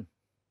 2N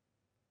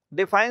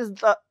defines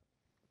the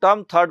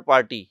term third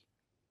party.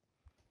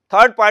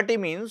 Third party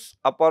means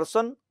a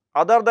person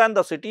other than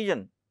the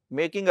citizen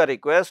making a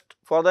request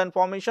for the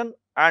information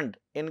and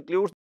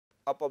includes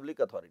a public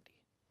authority.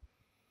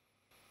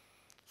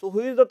 So, who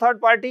is the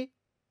third party?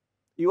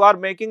 You are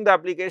making the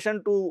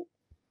application to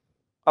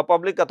a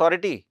public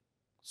authority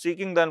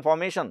seeking the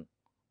information,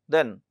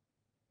 then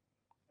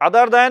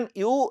other than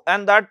you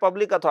and that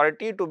public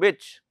authority to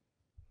which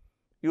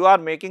you are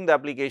making the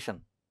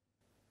application,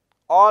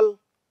 all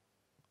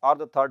are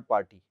the third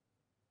party.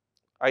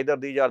 Either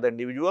these are the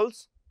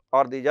individuals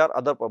or these are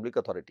other public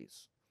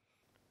authorities.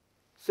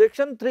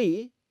 Section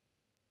 3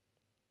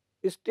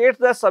 states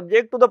that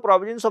subject to the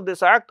provisions of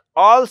this Act,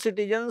 all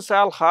citizens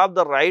shall have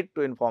the right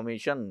to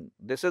information.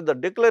 This is the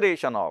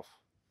declaration of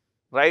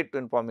right to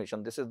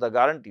information. This is the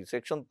guarantee.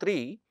 Section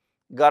 3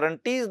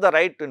 guarantees the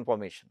right to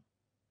information.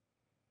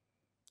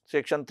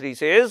 Section 3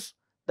 says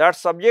that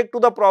subject to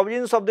the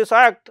provisions of this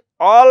Act,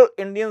 all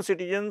Indian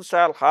citizens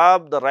shall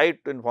have the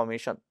right to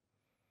information.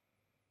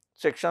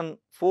 Section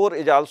 4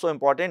 is also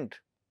important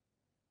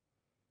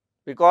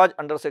because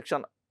under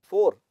Section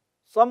 4,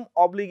 some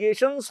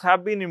obligations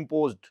have been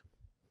imposed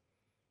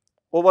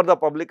over the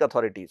public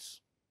authorities.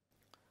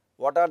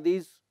 What are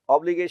these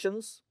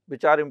obligations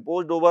which are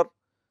imposed over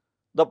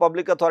the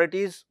public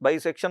authorities by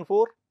Section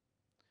 4?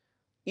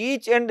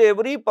 each and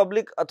every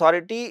public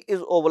authority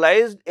is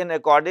obliged in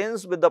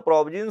accordance with the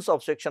provisions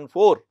of section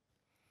 4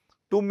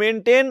 to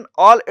maintain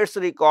all its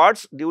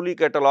records duly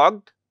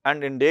catalogued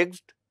and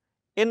indexed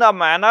in a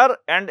manner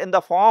and in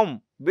the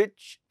form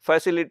which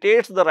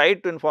facilitates the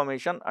right to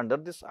information under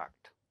this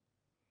act.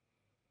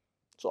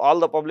 So, all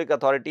the public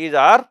authorities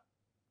are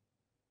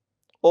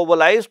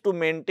obliged to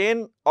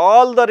maintain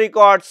all the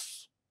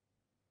records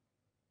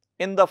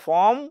in the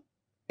form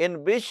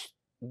in which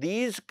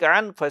these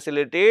can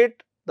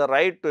facilitate the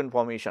right to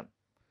information.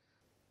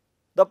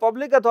 The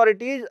public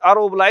authorities are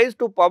obliged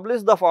to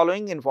publish the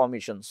following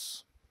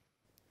informations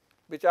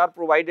which are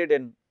provided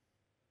in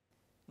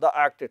the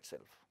act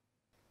itself.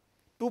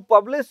 To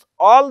publish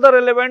all the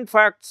relevant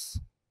facts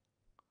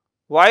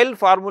while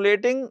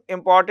formulating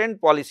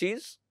important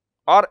policies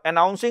or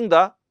announcing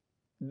the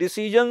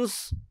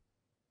decisions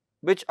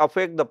which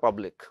affect the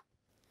public.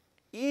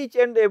 Each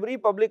and every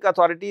public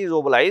authority is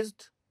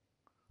obliged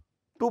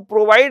to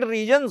provide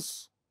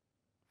reasons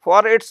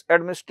for its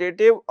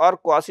administrative or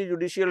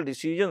quasi-judicial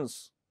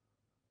decisions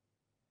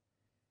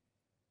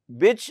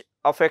which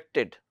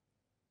affected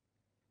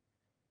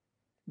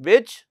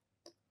the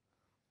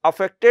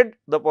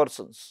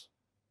persons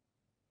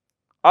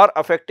or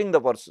affecting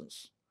the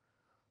persons.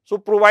 So,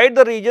 provide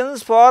the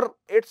reasons for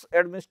its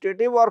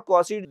administrative or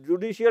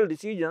quasi-judicial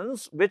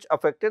decisions which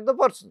affected the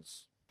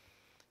persons.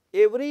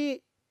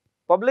 Every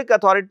public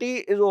authority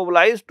is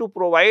obliged to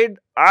provide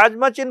as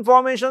much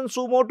information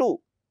suo motu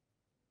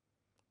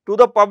to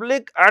the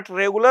public at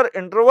regular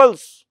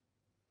intervals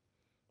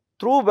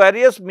through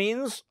various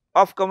means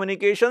of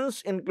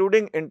communications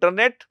including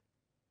internet,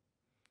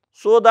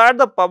 so that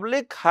the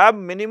public have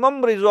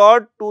minimum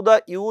resort to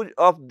the use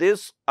of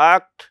this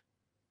act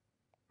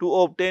to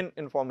obtain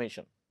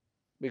information.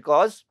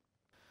 Because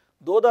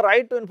though the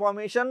right to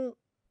information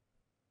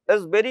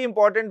is very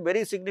important,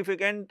 very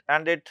significant,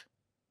 and it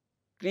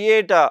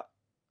create a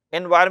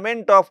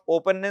environment of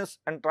openness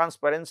and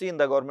transparency in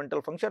the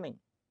governmental functioning,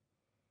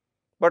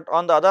 but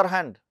on the other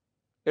hand,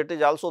 it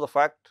is also the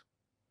fact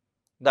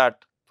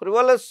that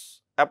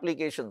frivolous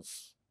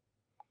applications,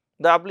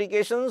 the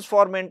applications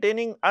for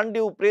maintaining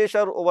undue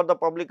pressure over the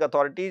public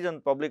authorities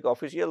and public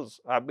officials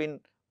have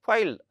been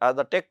filed as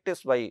a tactic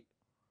by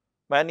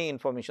many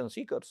information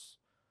seekers.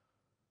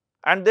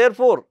 And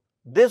therefore,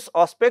 this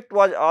aspect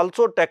was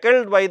also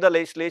tackled by the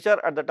legislature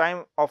at the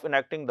time of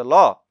enacting the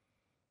law,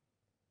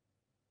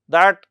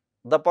 that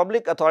the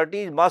public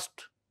authorities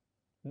must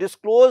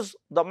disclose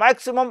the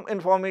maximum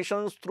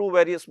information through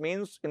various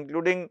means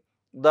including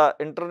the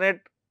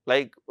internet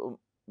like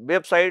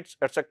websites,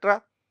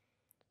 etc.,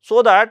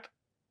 so that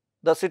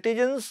the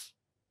citizens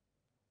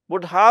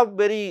would have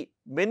very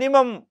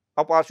minimum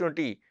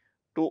opportunity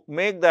to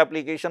make the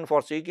application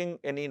for seeking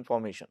any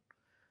information.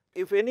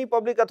 If any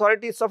public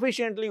authority is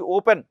sufficiently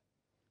open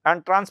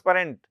and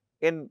transparent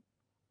in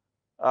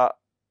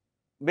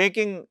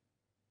making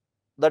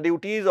the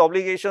duties,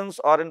 obligations,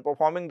 or in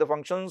performing the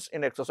functions,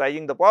 in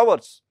exercising the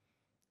powers,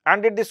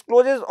 and it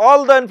discloses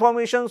all the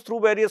information through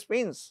various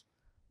means,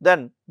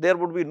 then there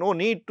would be no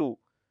need to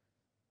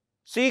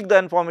seek the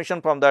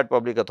information from that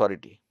public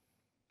authority.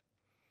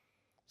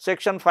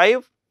 Section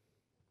 5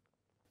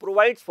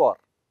 provides for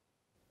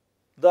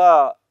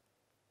the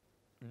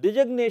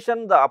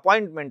designation, the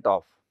appointment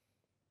of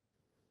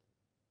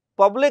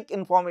public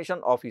information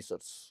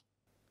officers.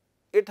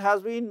 It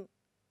has been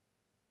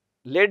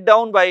laid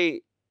down by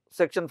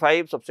section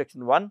 5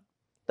 subsection 1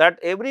 that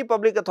every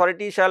public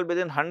authority shall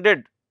within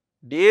 100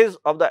 days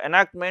of the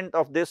enactment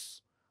of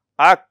this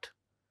act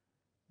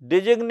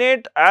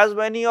designate as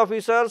many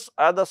officers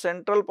as the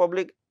central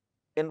public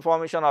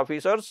information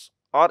officers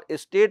or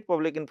state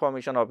public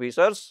information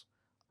officers,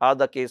 as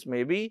the case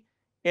may be,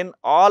 in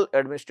all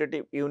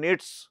administrative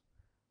units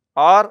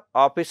or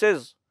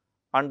offices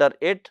under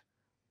it,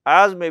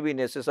 as may be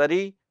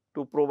necessary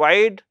to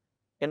provide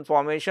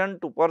information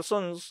to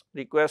persons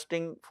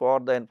requesting for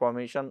the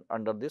information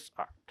under this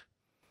act.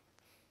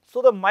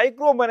 So, the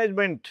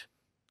micromanagement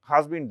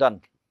has been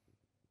done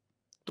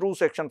through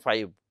section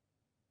 5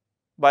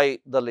 by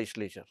the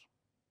legislature.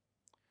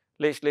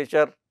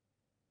 Legislature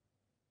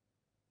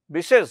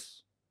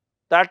wishes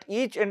that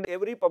each and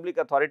every public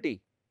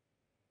authority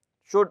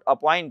should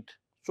appoint,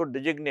 should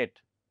designate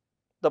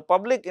the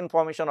public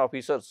information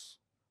officers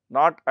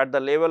not at the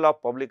level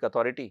of public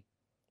authority,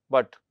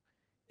 but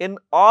in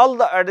all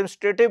the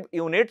administrative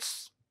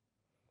units,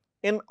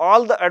 in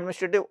all the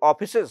administrative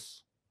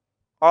offices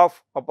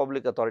of a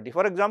public authority.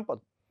 For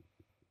example,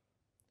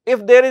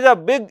 if there is a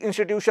big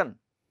institution,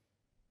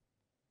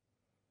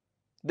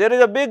 there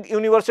is a big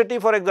university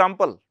for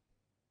example,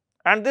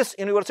 and this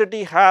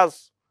university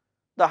has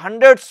the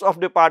hundreds of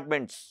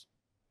departments,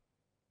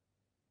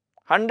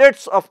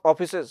 hundreds of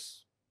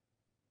offices,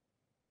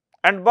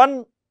 and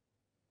one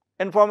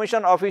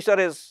information officer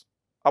is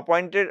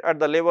appointed at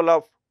the level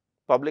of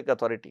public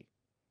authority,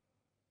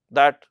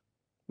 that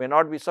may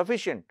not be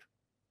sufficient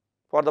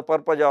for the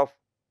purpose of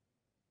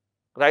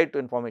Right to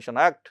Information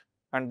Act,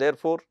 and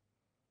therefore,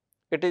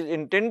 it is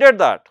intended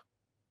that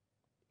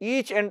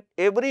each and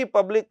every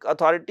public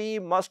authority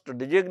must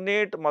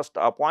designate, must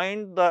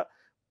appoint the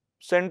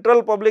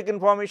central public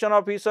information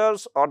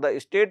officers or the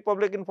state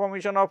public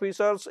information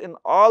officers in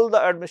all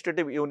the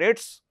administrative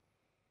units,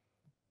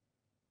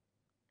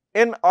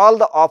 in all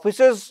the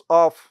offices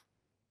of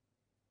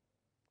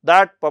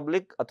that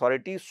public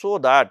authority, so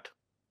that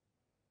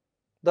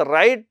the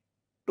right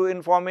to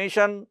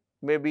information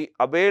may be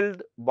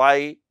availed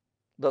by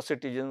the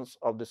citizens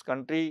of this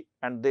country,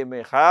 and they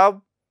may have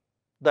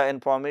the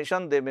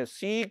information, they may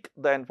seek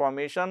the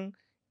information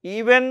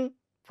even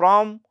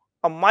from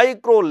a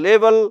micro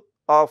level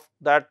of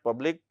that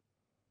public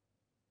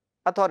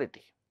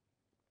authority.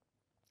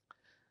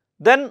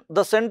 Then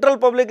the central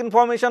public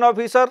information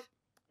officer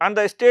and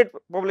the state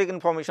public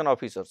information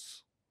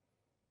officers.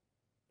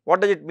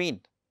 What does it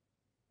mean?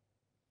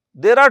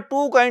 There are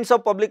two kinds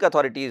of public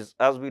authorities,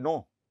 as we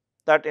know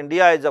that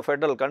India is a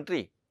federal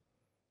country,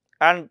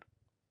 and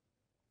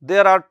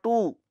there are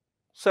two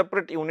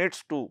separate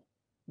units to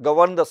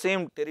govern the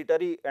same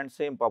territory and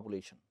same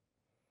population.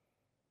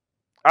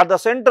 At the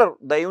center,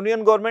 the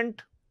union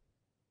government,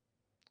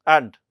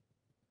 and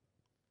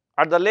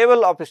at the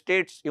level of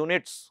states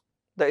units,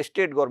 the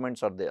state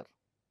governments are there.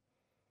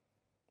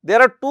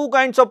 There are two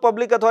kinds of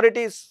public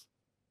authorities,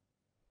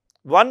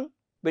 one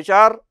which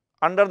are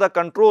under the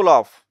control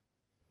of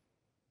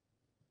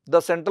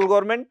the central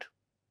government,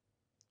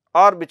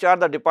 or which are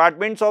the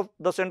departments of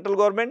the central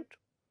government,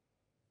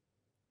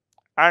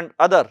 and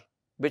other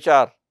which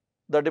are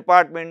the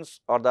departments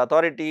or the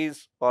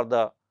authorities or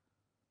the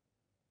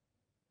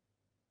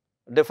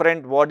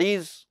different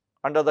bodies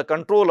under the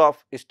control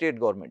of state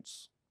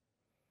governments.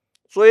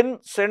 So, in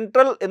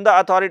the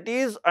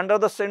authorities under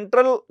the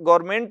central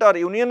government or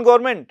union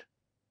government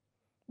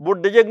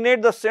would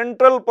designate the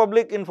central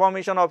public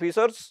information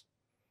officers,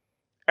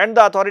 and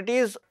the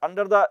authorities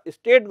under the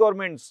state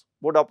governments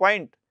would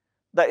appoint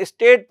the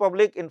state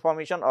public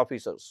information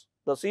officers,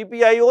 the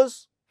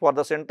CPIOs for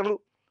the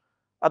central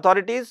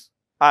authorities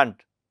and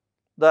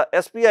the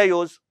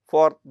SPIOs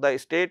for the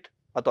state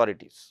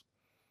authorities.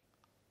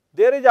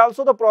 There is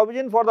also the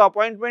provision for the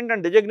appointment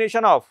and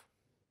designation of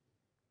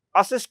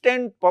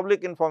assistant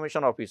public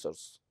information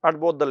officers at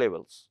both the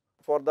levels.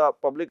 For the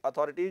public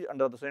authorities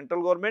under the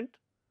central government,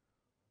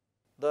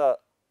 the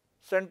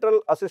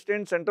central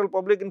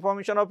public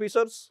information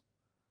officers,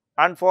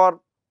 and for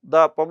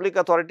the public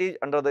authorities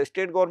under the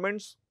state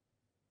governments,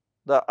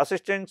 the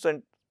assistants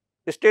and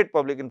state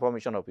public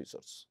information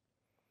officers.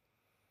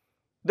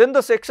 Then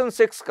the section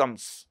 6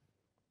 comes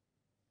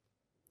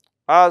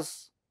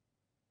as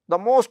the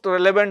most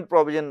relevant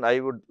provision, I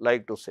would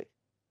like to say,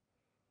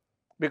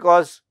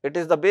 because it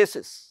is the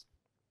basis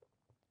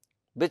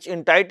which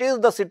entitles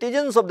the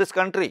citizens of this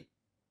country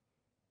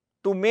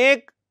to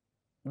make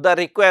the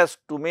request,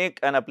 to make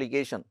an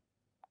application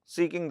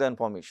seeking the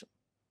information.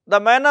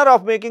 The manner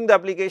of making the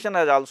application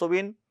has also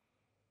been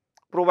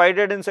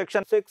provided in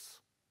section 6,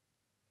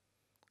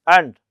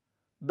 and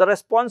the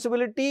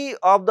responsibility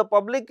of the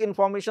public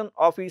information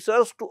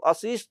officers to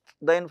assist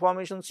the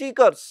information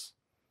seekers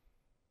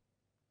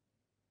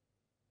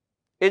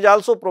is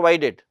also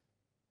provided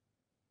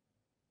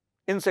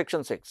in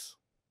section 6.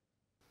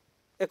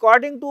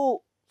 According to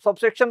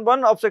subsection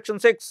 1 of section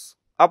 6,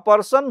 a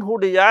person who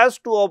desires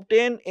to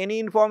obtain any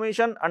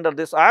information under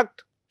this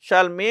act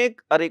shall make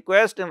a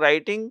request in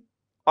writing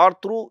or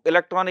through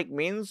electronic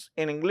means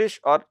in English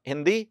or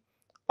Hindi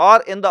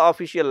or in the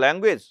official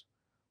language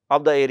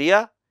of the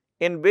area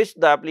in which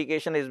the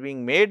application is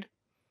being made,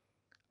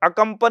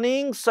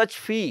 accompanying such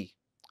fee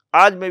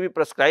as may be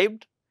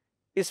prescribed,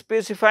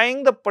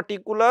 specifying the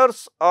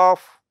particulars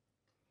of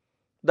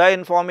the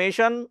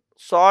information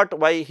sought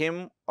by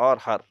him or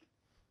her.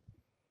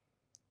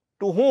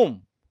 To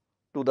whom?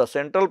 To the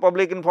central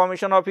public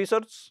information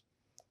officers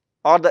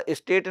or the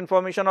state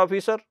information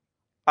officer,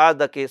 as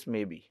the case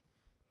may be,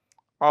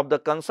 of the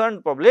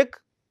concerned public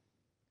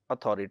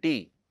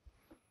authority.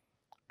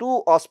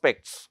 Two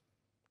aspects.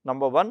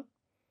 Number one,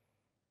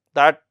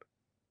 that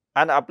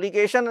an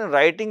application in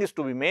writing is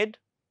to be made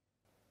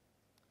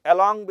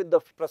along with the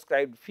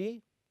prescribed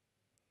fee.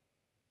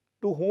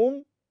 To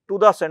whom? To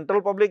the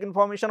central public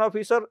information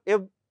officer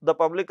if the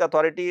public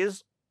authority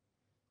is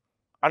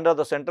under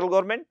the central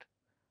government,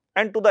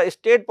 and to the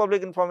state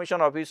public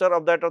information officer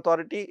of that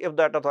authority if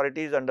that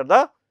authority is under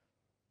the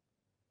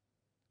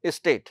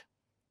state.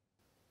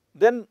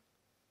 Then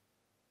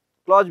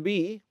clause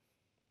B,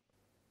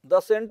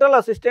 the central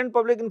assistant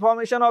public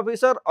information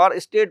officer or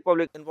state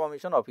public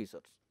information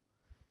officers.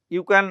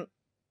 You can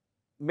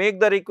make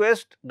the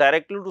request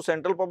directly to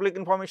central public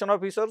information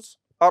officers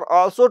or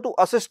also to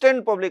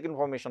assistant public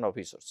information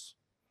officers,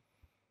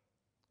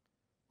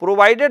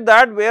 provided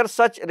that where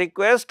such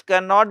request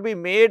cannot be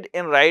made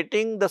in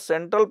writing, the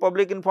central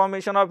public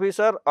information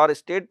officer or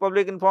state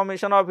public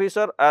information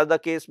officer, as the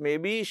case may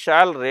be,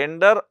 shall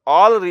render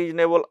all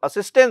reasonable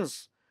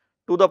assistance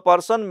to the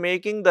person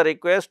making the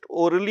request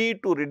orally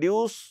to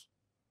reduce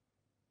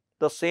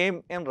the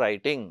same in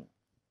writing.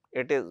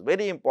 It is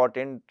very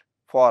important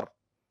for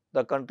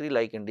the country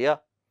like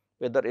India,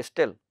 whether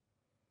still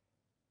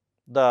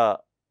the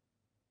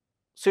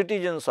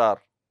citizens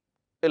are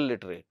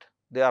illiterate.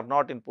 They are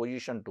not in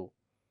position to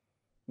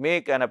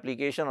make an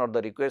application or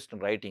the request in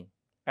writing,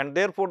 and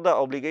therefore, the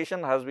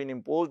obligation has been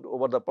imposed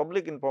over the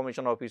public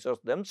information officers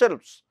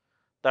themselves,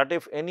 that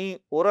if any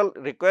oral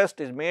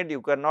request is made,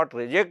 you cannot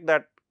reject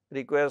that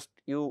request,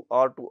 you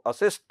are to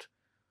assist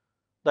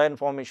the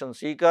information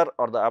seeker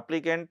or the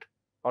applicant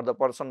or the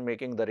person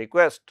making the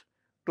request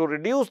to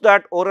reduce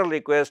that oral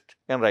request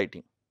in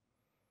writing.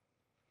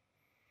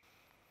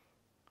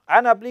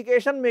 An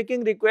application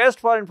making request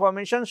for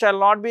information shall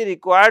not be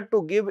required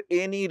to give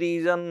any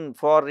reason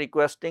for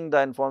requesting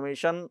the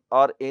information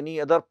or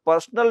any other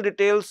personal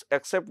details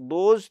except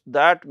those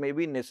that may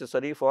be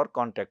necessary for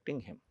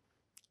contacting him.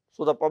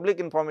 So, the public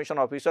information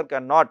officer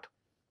cannot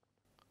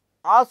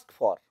ask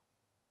for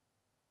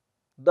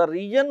the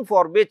reason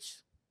for which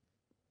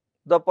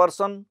the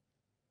person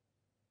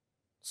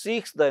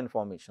seeks the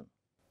information,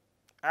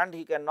 and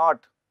he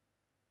cannot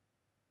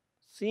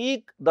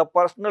seek the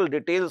personal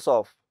details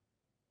of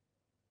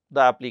the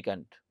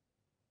applicant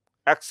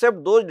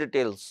except those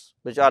details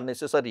which are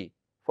necessary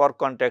for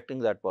contacting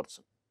that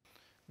person.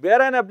 Where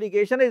an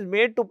application is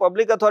made to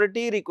public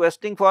authority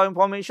requesting for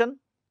information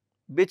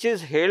which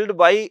is held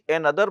by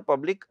another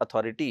public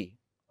authority,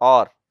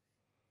 or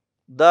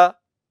the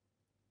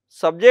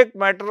subject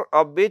matter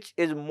of which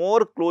is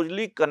more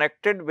closely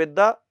connected with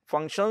the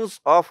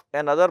functions of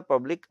another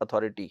public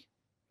authority,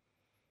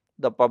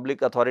 the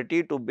public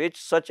authority to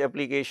which such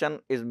application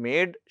is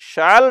made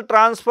shall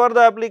transfer the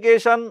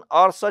application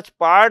or such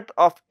part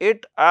of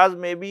it as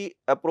may be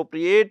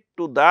appropriate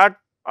to that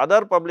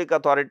other public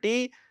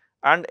authority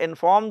and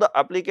inform the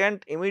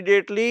applicant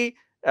immediately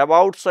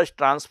about such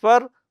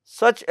transfer.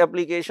 Such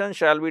application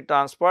shall be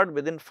transferred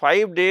within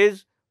 5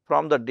 days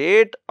from the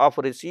date of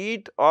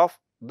receipt of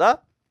the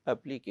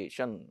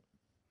application.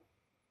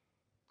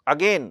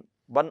 Again,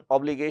 one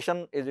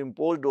obligation is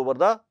imposed over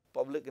the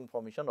public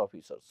information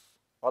officers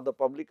or the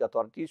public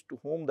authorities to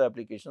whom the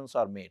applications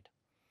are made.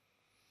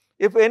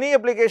 If any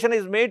application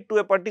is made to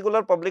a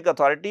particular public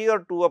authority or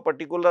to a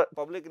particular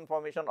public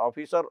information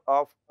officer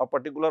of a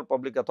particular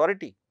public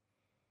authority,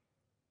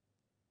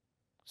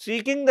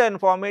 seeking the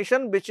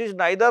information which is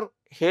neither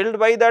held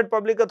by that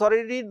public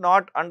authority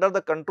not under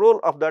the control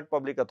of that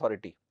public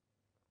authority,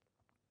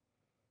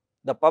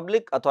 the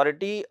public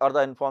authority or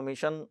the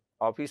information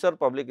officer,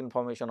 public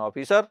information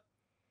officer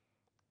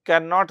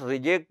cannot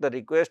reject the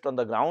request on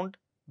the ground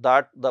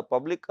that the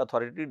public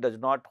authority does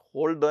not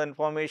hold the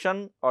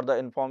information or the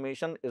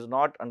information is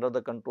not under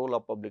the control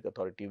of public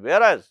authority,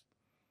 whereas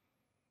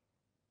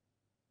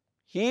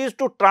he is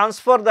to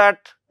transfer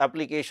that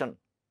application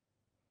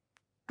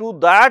to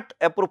that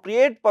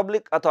appropriate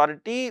public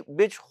authority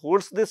which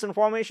holds this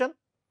information,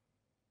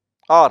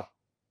 or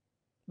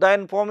the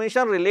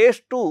information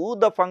relates to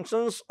the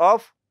functions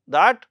of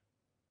that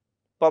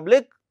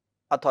public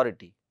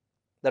authority.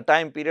 The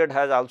time period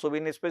has also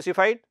been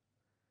specified.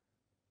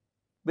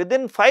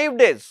 Within 5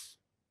 days,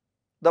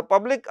 the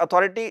public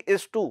authority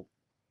is to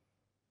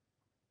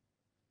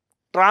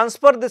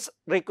transfer this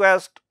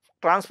request,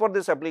 transfer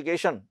this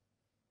application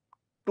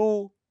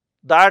to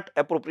that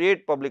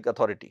appropriate public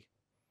authority.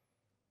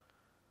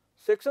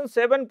 Section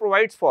 7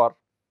 provides for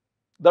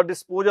the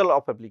disposal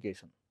of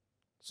application.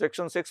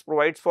 Section 6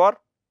 provides for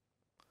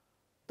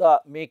the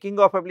making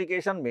of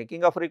application,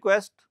 making of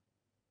request,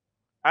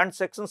 and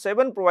section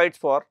 7 provides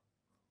for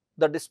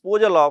the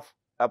disposal of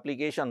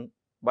application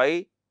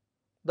by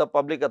the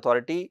public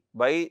authority,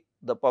 by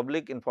the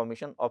public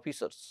information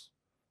officers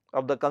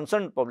of the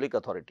concerned public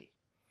authority.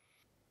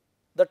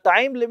 The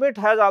time limit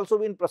has also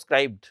been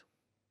prescribed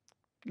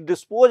to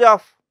dispose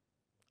of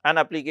an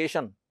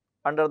application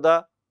under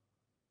the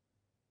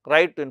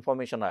Right to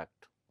Information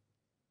Act.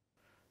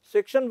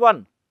 Section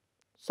 1,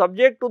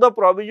 subject to the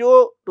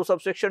proviso to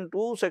subsection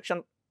 2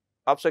 section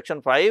of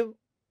section 5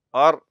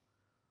 or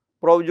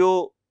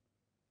proviso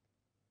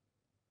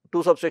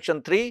to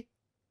subsection 3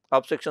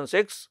 of section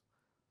 6,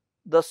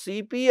 the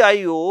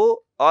CPIO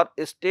or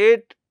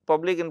State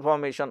Public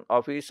Information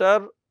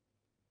Officer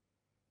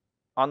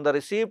on the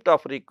receipt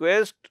of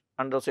request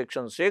under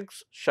section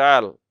 6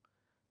 shall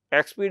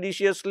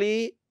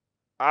expeditiously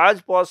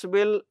as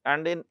possible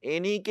and in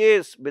any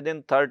case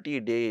within 30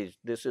 days,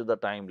 this is the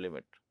time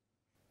limit.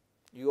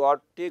 You are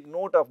to take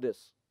note of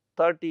this,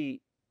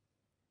 30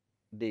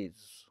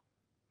 days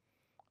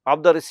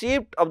of the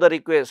receipt of the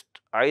request,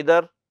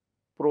 either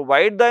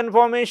provide the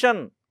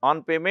information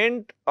on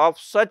payment of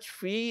such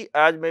fee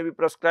as may be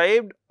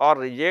prescribed or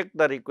reject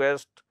the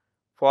request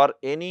for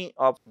any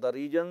of the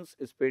reasons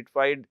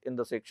specified in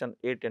the section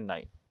 8 and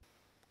 9.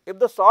 If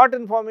the sought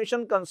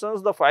information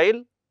concerns the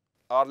file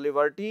or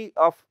liberty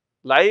of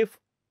life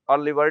or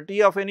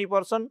liberty of any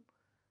person,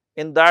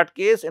 in that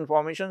case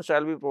information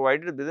shall be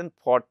provided within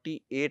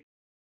 48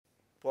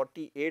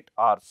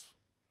 hours.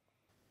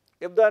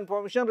 If the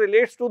information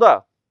relates to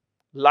the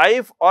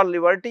life or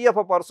liberty of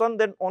a person,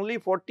 then only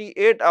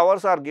 48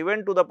 hours are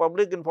given to the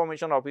public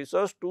information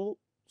officers to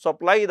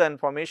supply the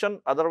information,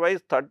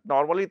 otherwise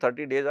normally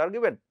 30 days are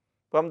given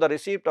from the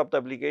receipt of the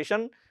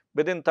application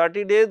within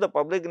 30 days the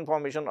public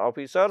information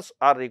officers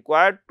are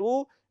required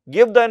to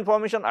give the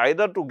information,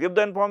 either to give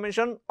the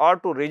information or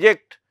to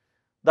reject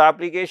the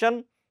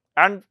application.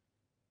 And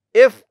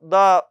if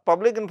the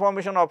public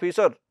information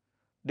officer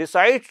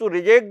decides to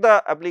reject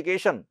the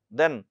application,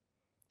 then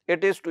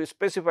it is to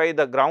specify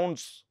the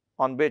grounds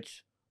on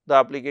which the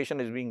application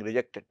is being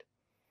rejected.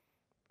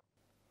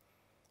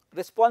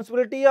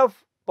 Responsibility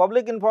of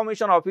public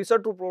information officer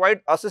to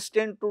provide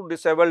assistance to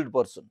disabled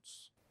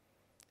persons.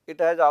 It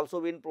has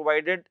also been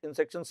provided in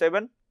section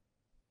 7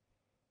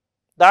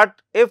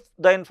 that if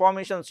the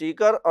information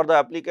seeker or the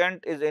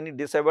applicant is any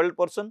disabled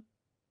person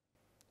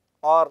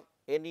or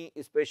any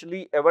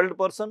specially abled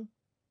person,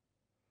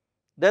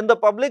 then the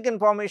public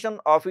information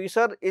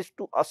officer is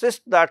to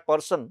assist that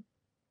person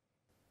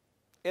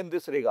in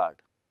this regard.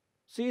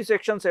 See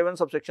section 7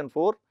 subsection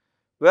 4,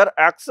 where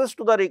access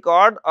to the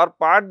record or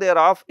part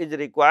thereof is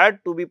required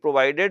to be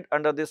provided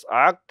under this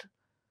act,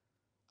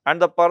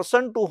 and the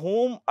person to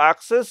whom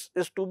access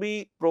is to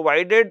be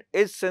provided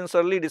is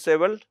sincerely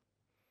disabled,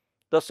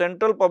 the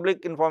central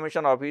public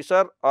information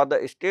officer or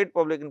the state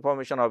public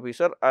information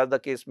officer, as the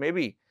case may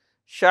be,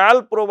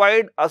 shall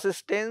provide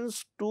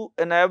assistance to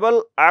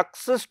enable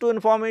access to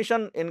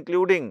information,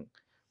 including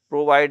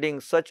providing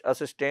such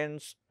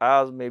assistance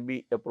as may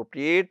be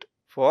appropriate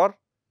for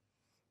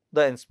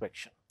the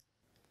inspection.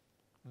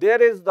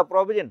 There is the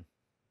provision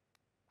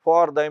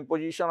for the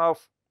imposition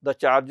of the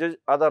charges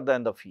other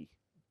than the fee.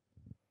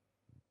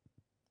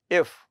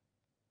 If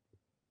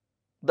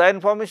the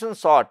information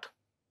sought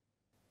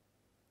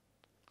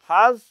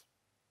has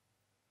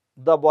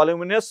the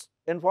voluminous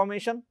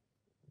information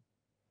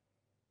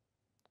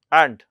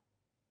and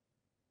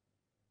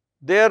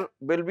there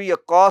will be a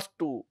cost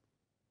to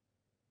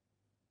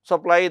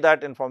supply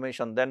that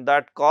information, then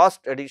that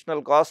cost,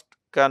 additional cost,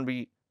 can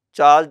be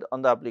charged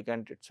on the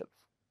applicant itself.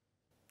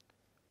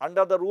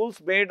 Under the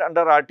rules made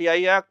under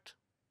RTI Act,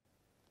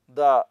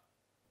 the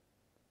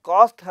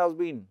cost has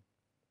been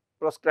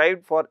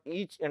prescribed for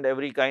each and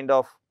every kind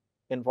of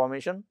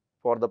information.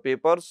 For the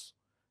papers,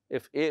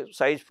 if a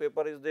size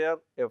paper is there,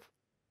 if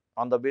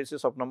on the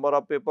basis of number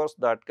of papers,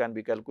 that can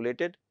be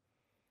calculated.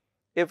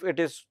 If it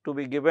is to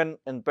be given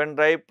in pen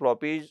drive,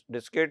 floppies,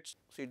 diskettes,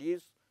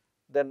 CDs,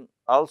 then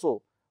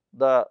also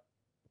the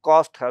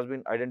cost has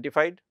been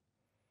identified,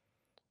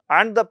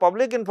 and the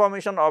public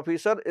information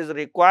officer is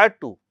required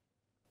to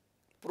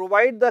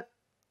provide the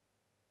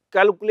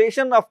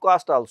calculation of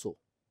cost also.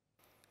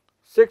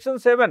 Section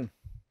 7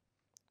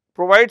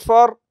 provides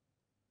for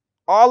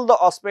all the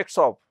aspects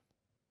of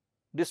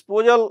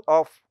disposal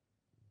of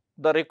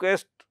the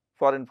request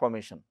for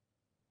information.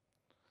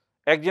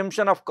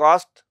 Exemption of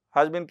cost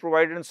has been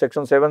provided in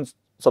section 7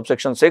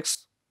 subsection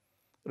 6.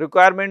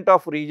 Requirement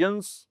of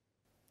reasons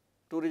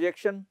to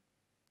rejection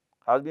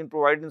has been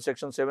provided in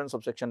section 7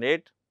 subsection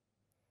 8.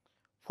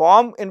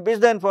 Form in which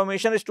the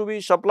information is to be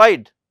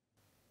supplied.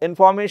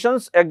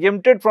 Informations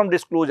exempted from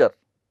disclosure.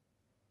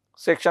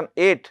 Section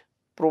 8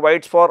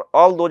 provides for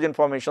all those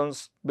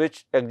informations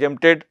which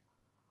exempted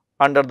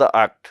under the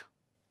act.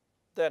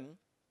 Then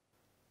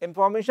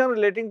information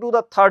relating to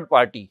the third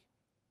party.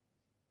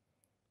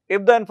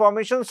 If the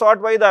information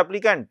sought by the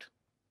applicant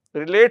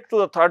relates to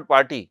the third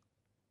party,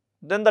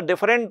 then the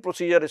different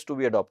procedure is to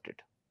be adopted.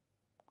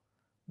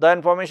 The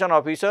information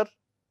officer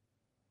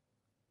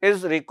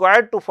is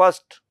required to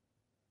first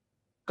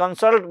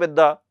consult with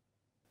the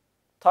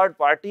third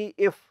party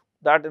if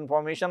that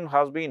information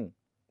has been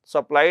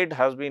supplied,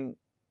 has been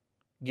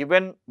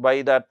given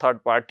by that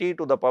third party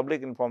to the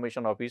public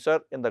information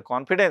officer in the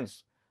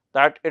confidence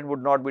that it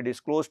would not be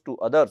disclosed to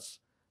others.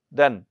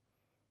 Then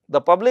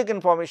the public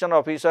information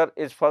officer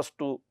is first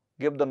to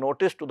give the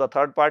notice to the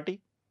third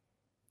party,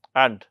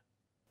 and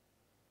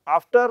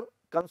after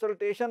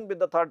consultation with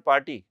the third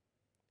party,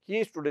 he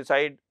is to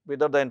decide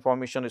whether the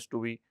information is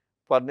to be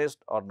furnished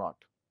or not.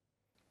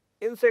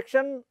 In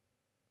section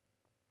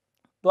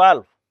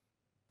 12,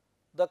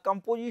 the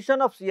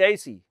composition of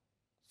CIC,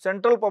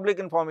 Central Public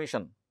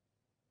Information,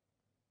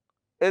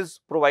 is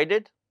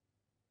provided.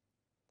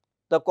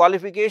 The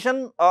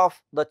qualification of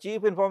the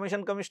Chief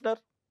Information Commissioner,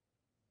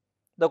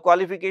 the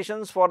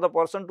qualifications for the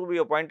person to be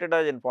appointed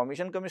as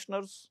Information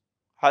Commissioners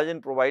has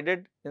been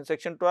provided in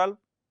section 12.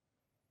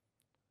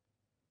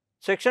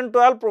 Section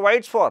 12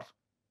 provides for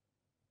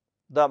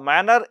the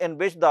manner in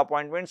which the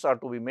appointments are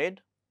to be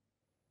made.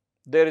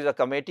 There is a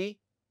committee,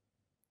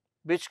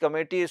 which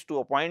committee is to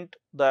appoint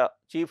the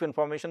Chief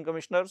Information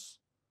Commissioners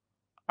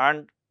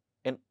and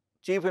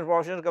Chief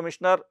Information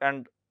Commissioner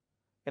and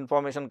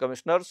Information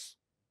Commissioners.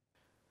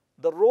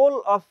 The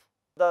role of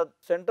the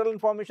Central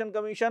Information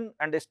Commission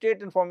and the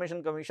State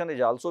Information Commission is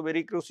also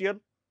very crucial,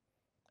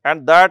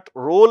 and that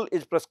role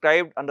is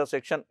prescribed under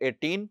section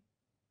 18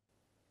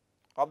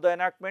 of the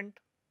enactment.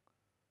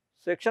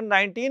 Section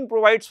 19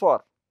 provides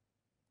for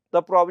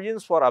the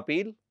provisions for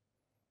appeal.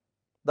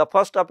 The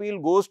first appeal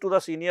goes to the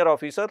senior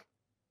officer,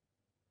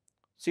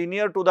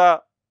 senior to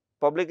the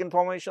public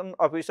information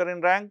officer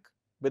in rank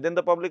within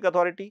the public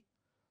authority.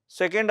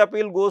 Second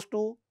appeal goes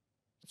to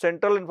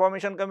Central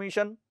Information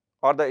Commission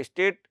or the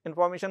State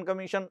Information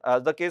Commission,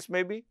 as the case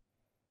may be.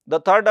 The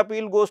third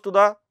appeal goes to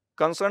the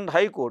concerned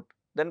High Court.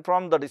 Then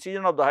from the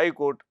decision of the High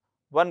Court,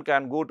 one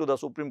can go to the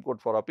Supreme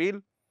Court for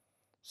appeal.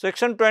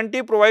 Section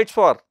 20 provides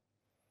for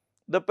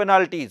the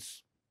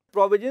penalties.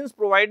 Provisions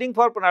providing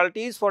for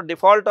penalties for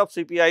default of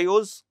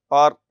CPIOs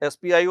or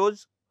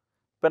SPIOs.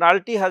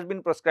 Penalty has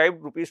been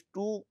prescribed rupees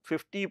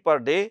 250 per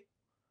day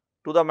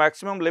to the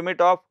maximum limit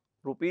of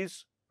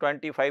rupees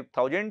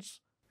 25,000.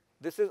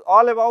 This is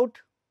all about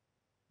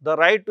the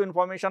Right to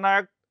Information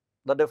Act,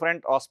 the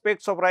different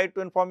aspects of right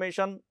to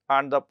information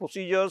and the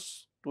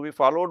procedures to be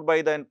followed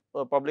by the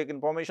public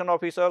information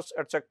officers,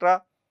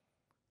 etc.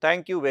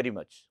 Thank you very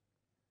much.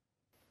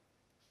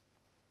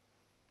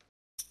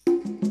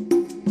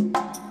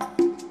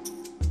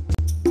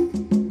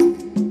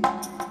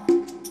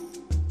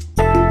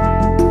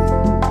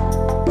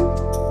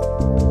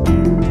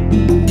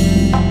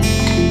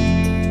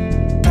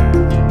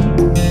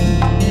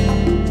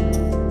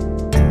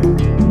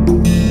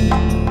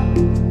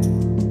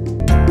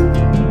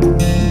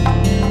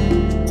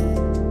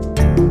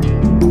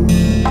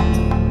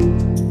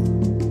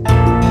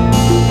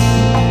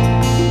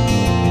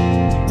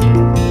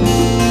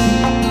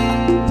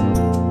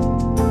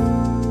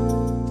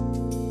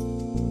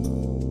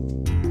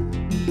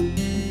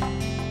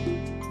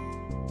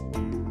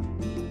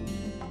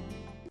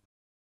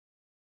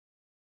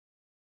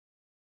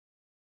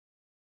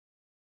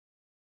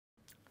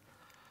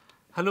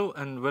 Hello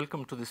and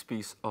welcome to this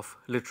piece of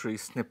literary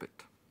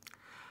snippet.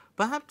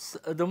 Perhaps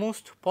the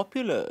most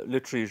popular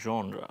literary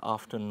genre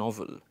after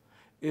novel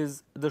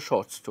is the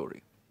short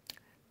story.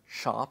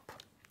 Sharp,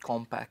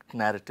 compact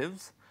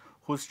narratives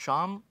whose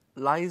charm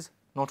lies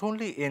not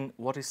only in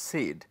what is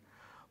said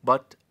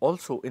but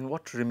also in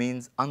what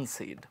remains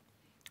unsaid.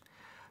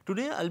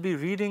 Today I will be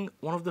reading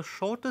one of the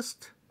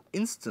shortest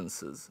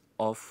instances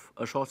of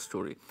a short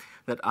story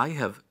that I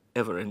have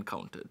ever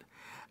encountered,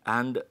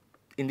 and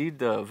indeed,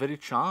 the very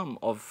charm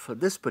of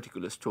this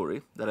particular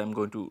story that I am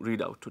going to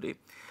read out today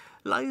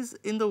lies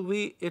in the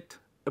way it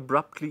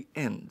abruptly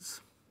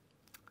ends.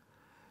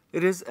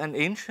 It is an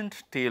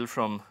ancient tale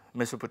from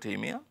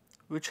Mesopotamia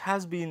which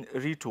has been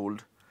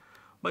retold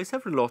by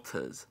several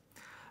authors,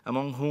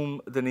 among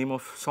whom the name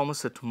of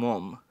Somerset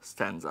Maugham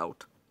stands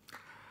out.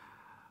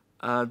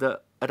 The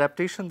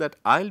adaptation that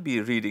I will be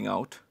reading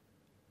out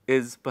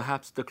is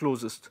perhaps the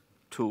closest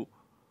to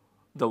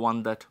the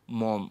one that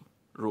Maugham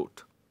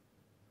wrote.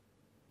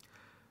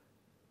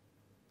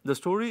 The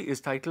story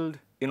is titled,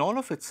 in all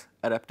of its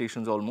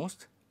adaptations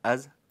almost,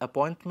 as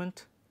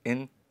Appointment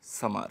in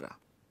Samarra.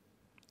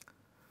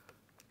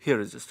 Here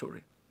is the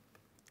story.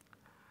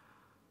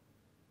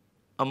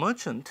 A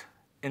merchant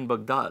in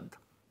Baghdad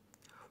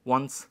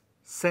once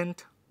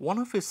sent one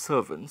of his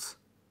servants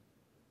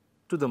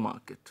to the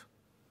market.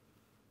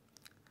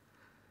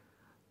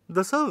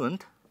 The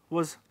servant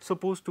was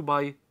supposed to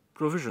buy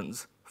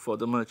provisions for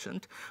the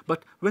merchant,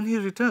 but when he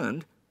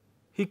returned,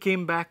 he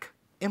came back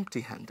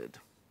empty-handed.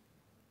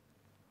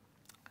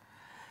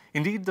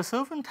 Indeed, the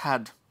servant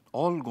had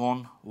all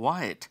gone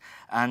white,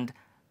 and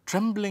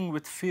trembling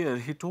with fear,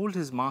 he told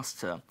his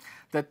master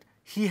that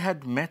he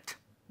had met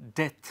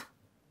death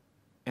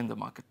in the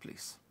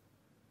marketplace.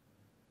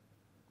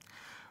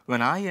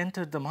 When I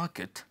entered the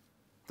market,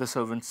 the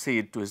servant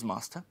said to his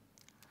master,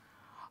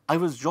 I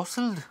was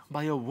jostled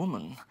by a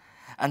woman,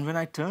 and when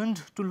I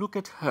turned to look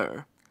at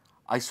her,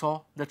 I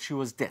saw that she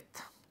was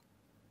death.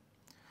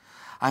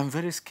 I am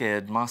very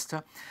scared,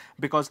 master,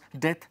 because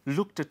death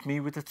looked at me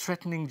with a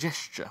threatening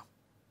gesture.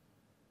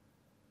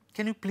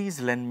 Can you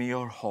please lend me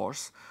your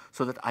horse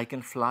so that I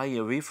can fly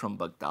away from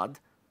Baghdad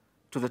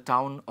to the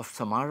town of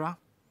Samarra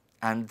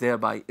and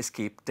thereby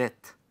escape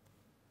death?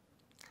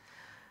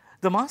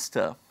 The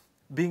master,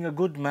 being a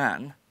good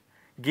man,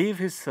 gave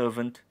his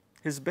servant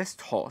his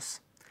best horse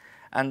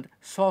and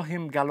saw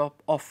him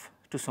gallop off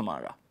to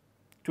Samarra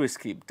to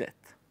escape death.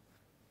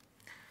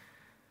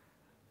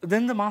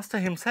 Then the master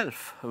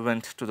himself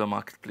went to the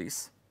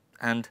marketplace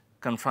and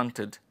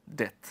confronted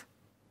death.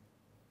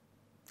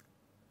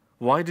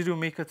 Why did you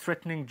make a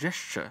threatening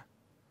gesture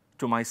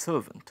to my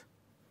servant?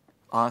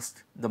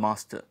 Asked the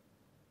master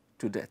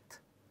to death.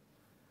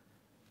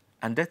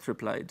 And death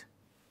replied,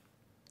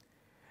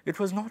 it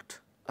was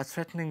not a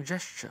threatening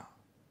gesture.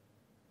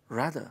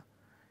 Rather,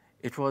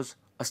 it was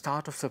a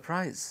start of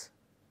surprise.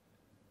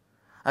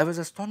 I was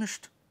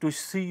astonished to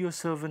see your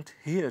servant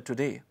here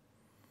today,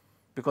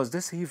 because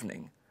this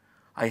evening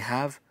I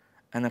have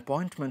an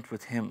appointment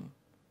with him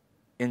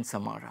in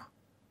Samarra.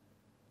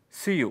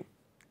 See you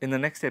in the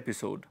next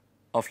episode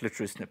of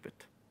Literary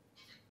Snippet.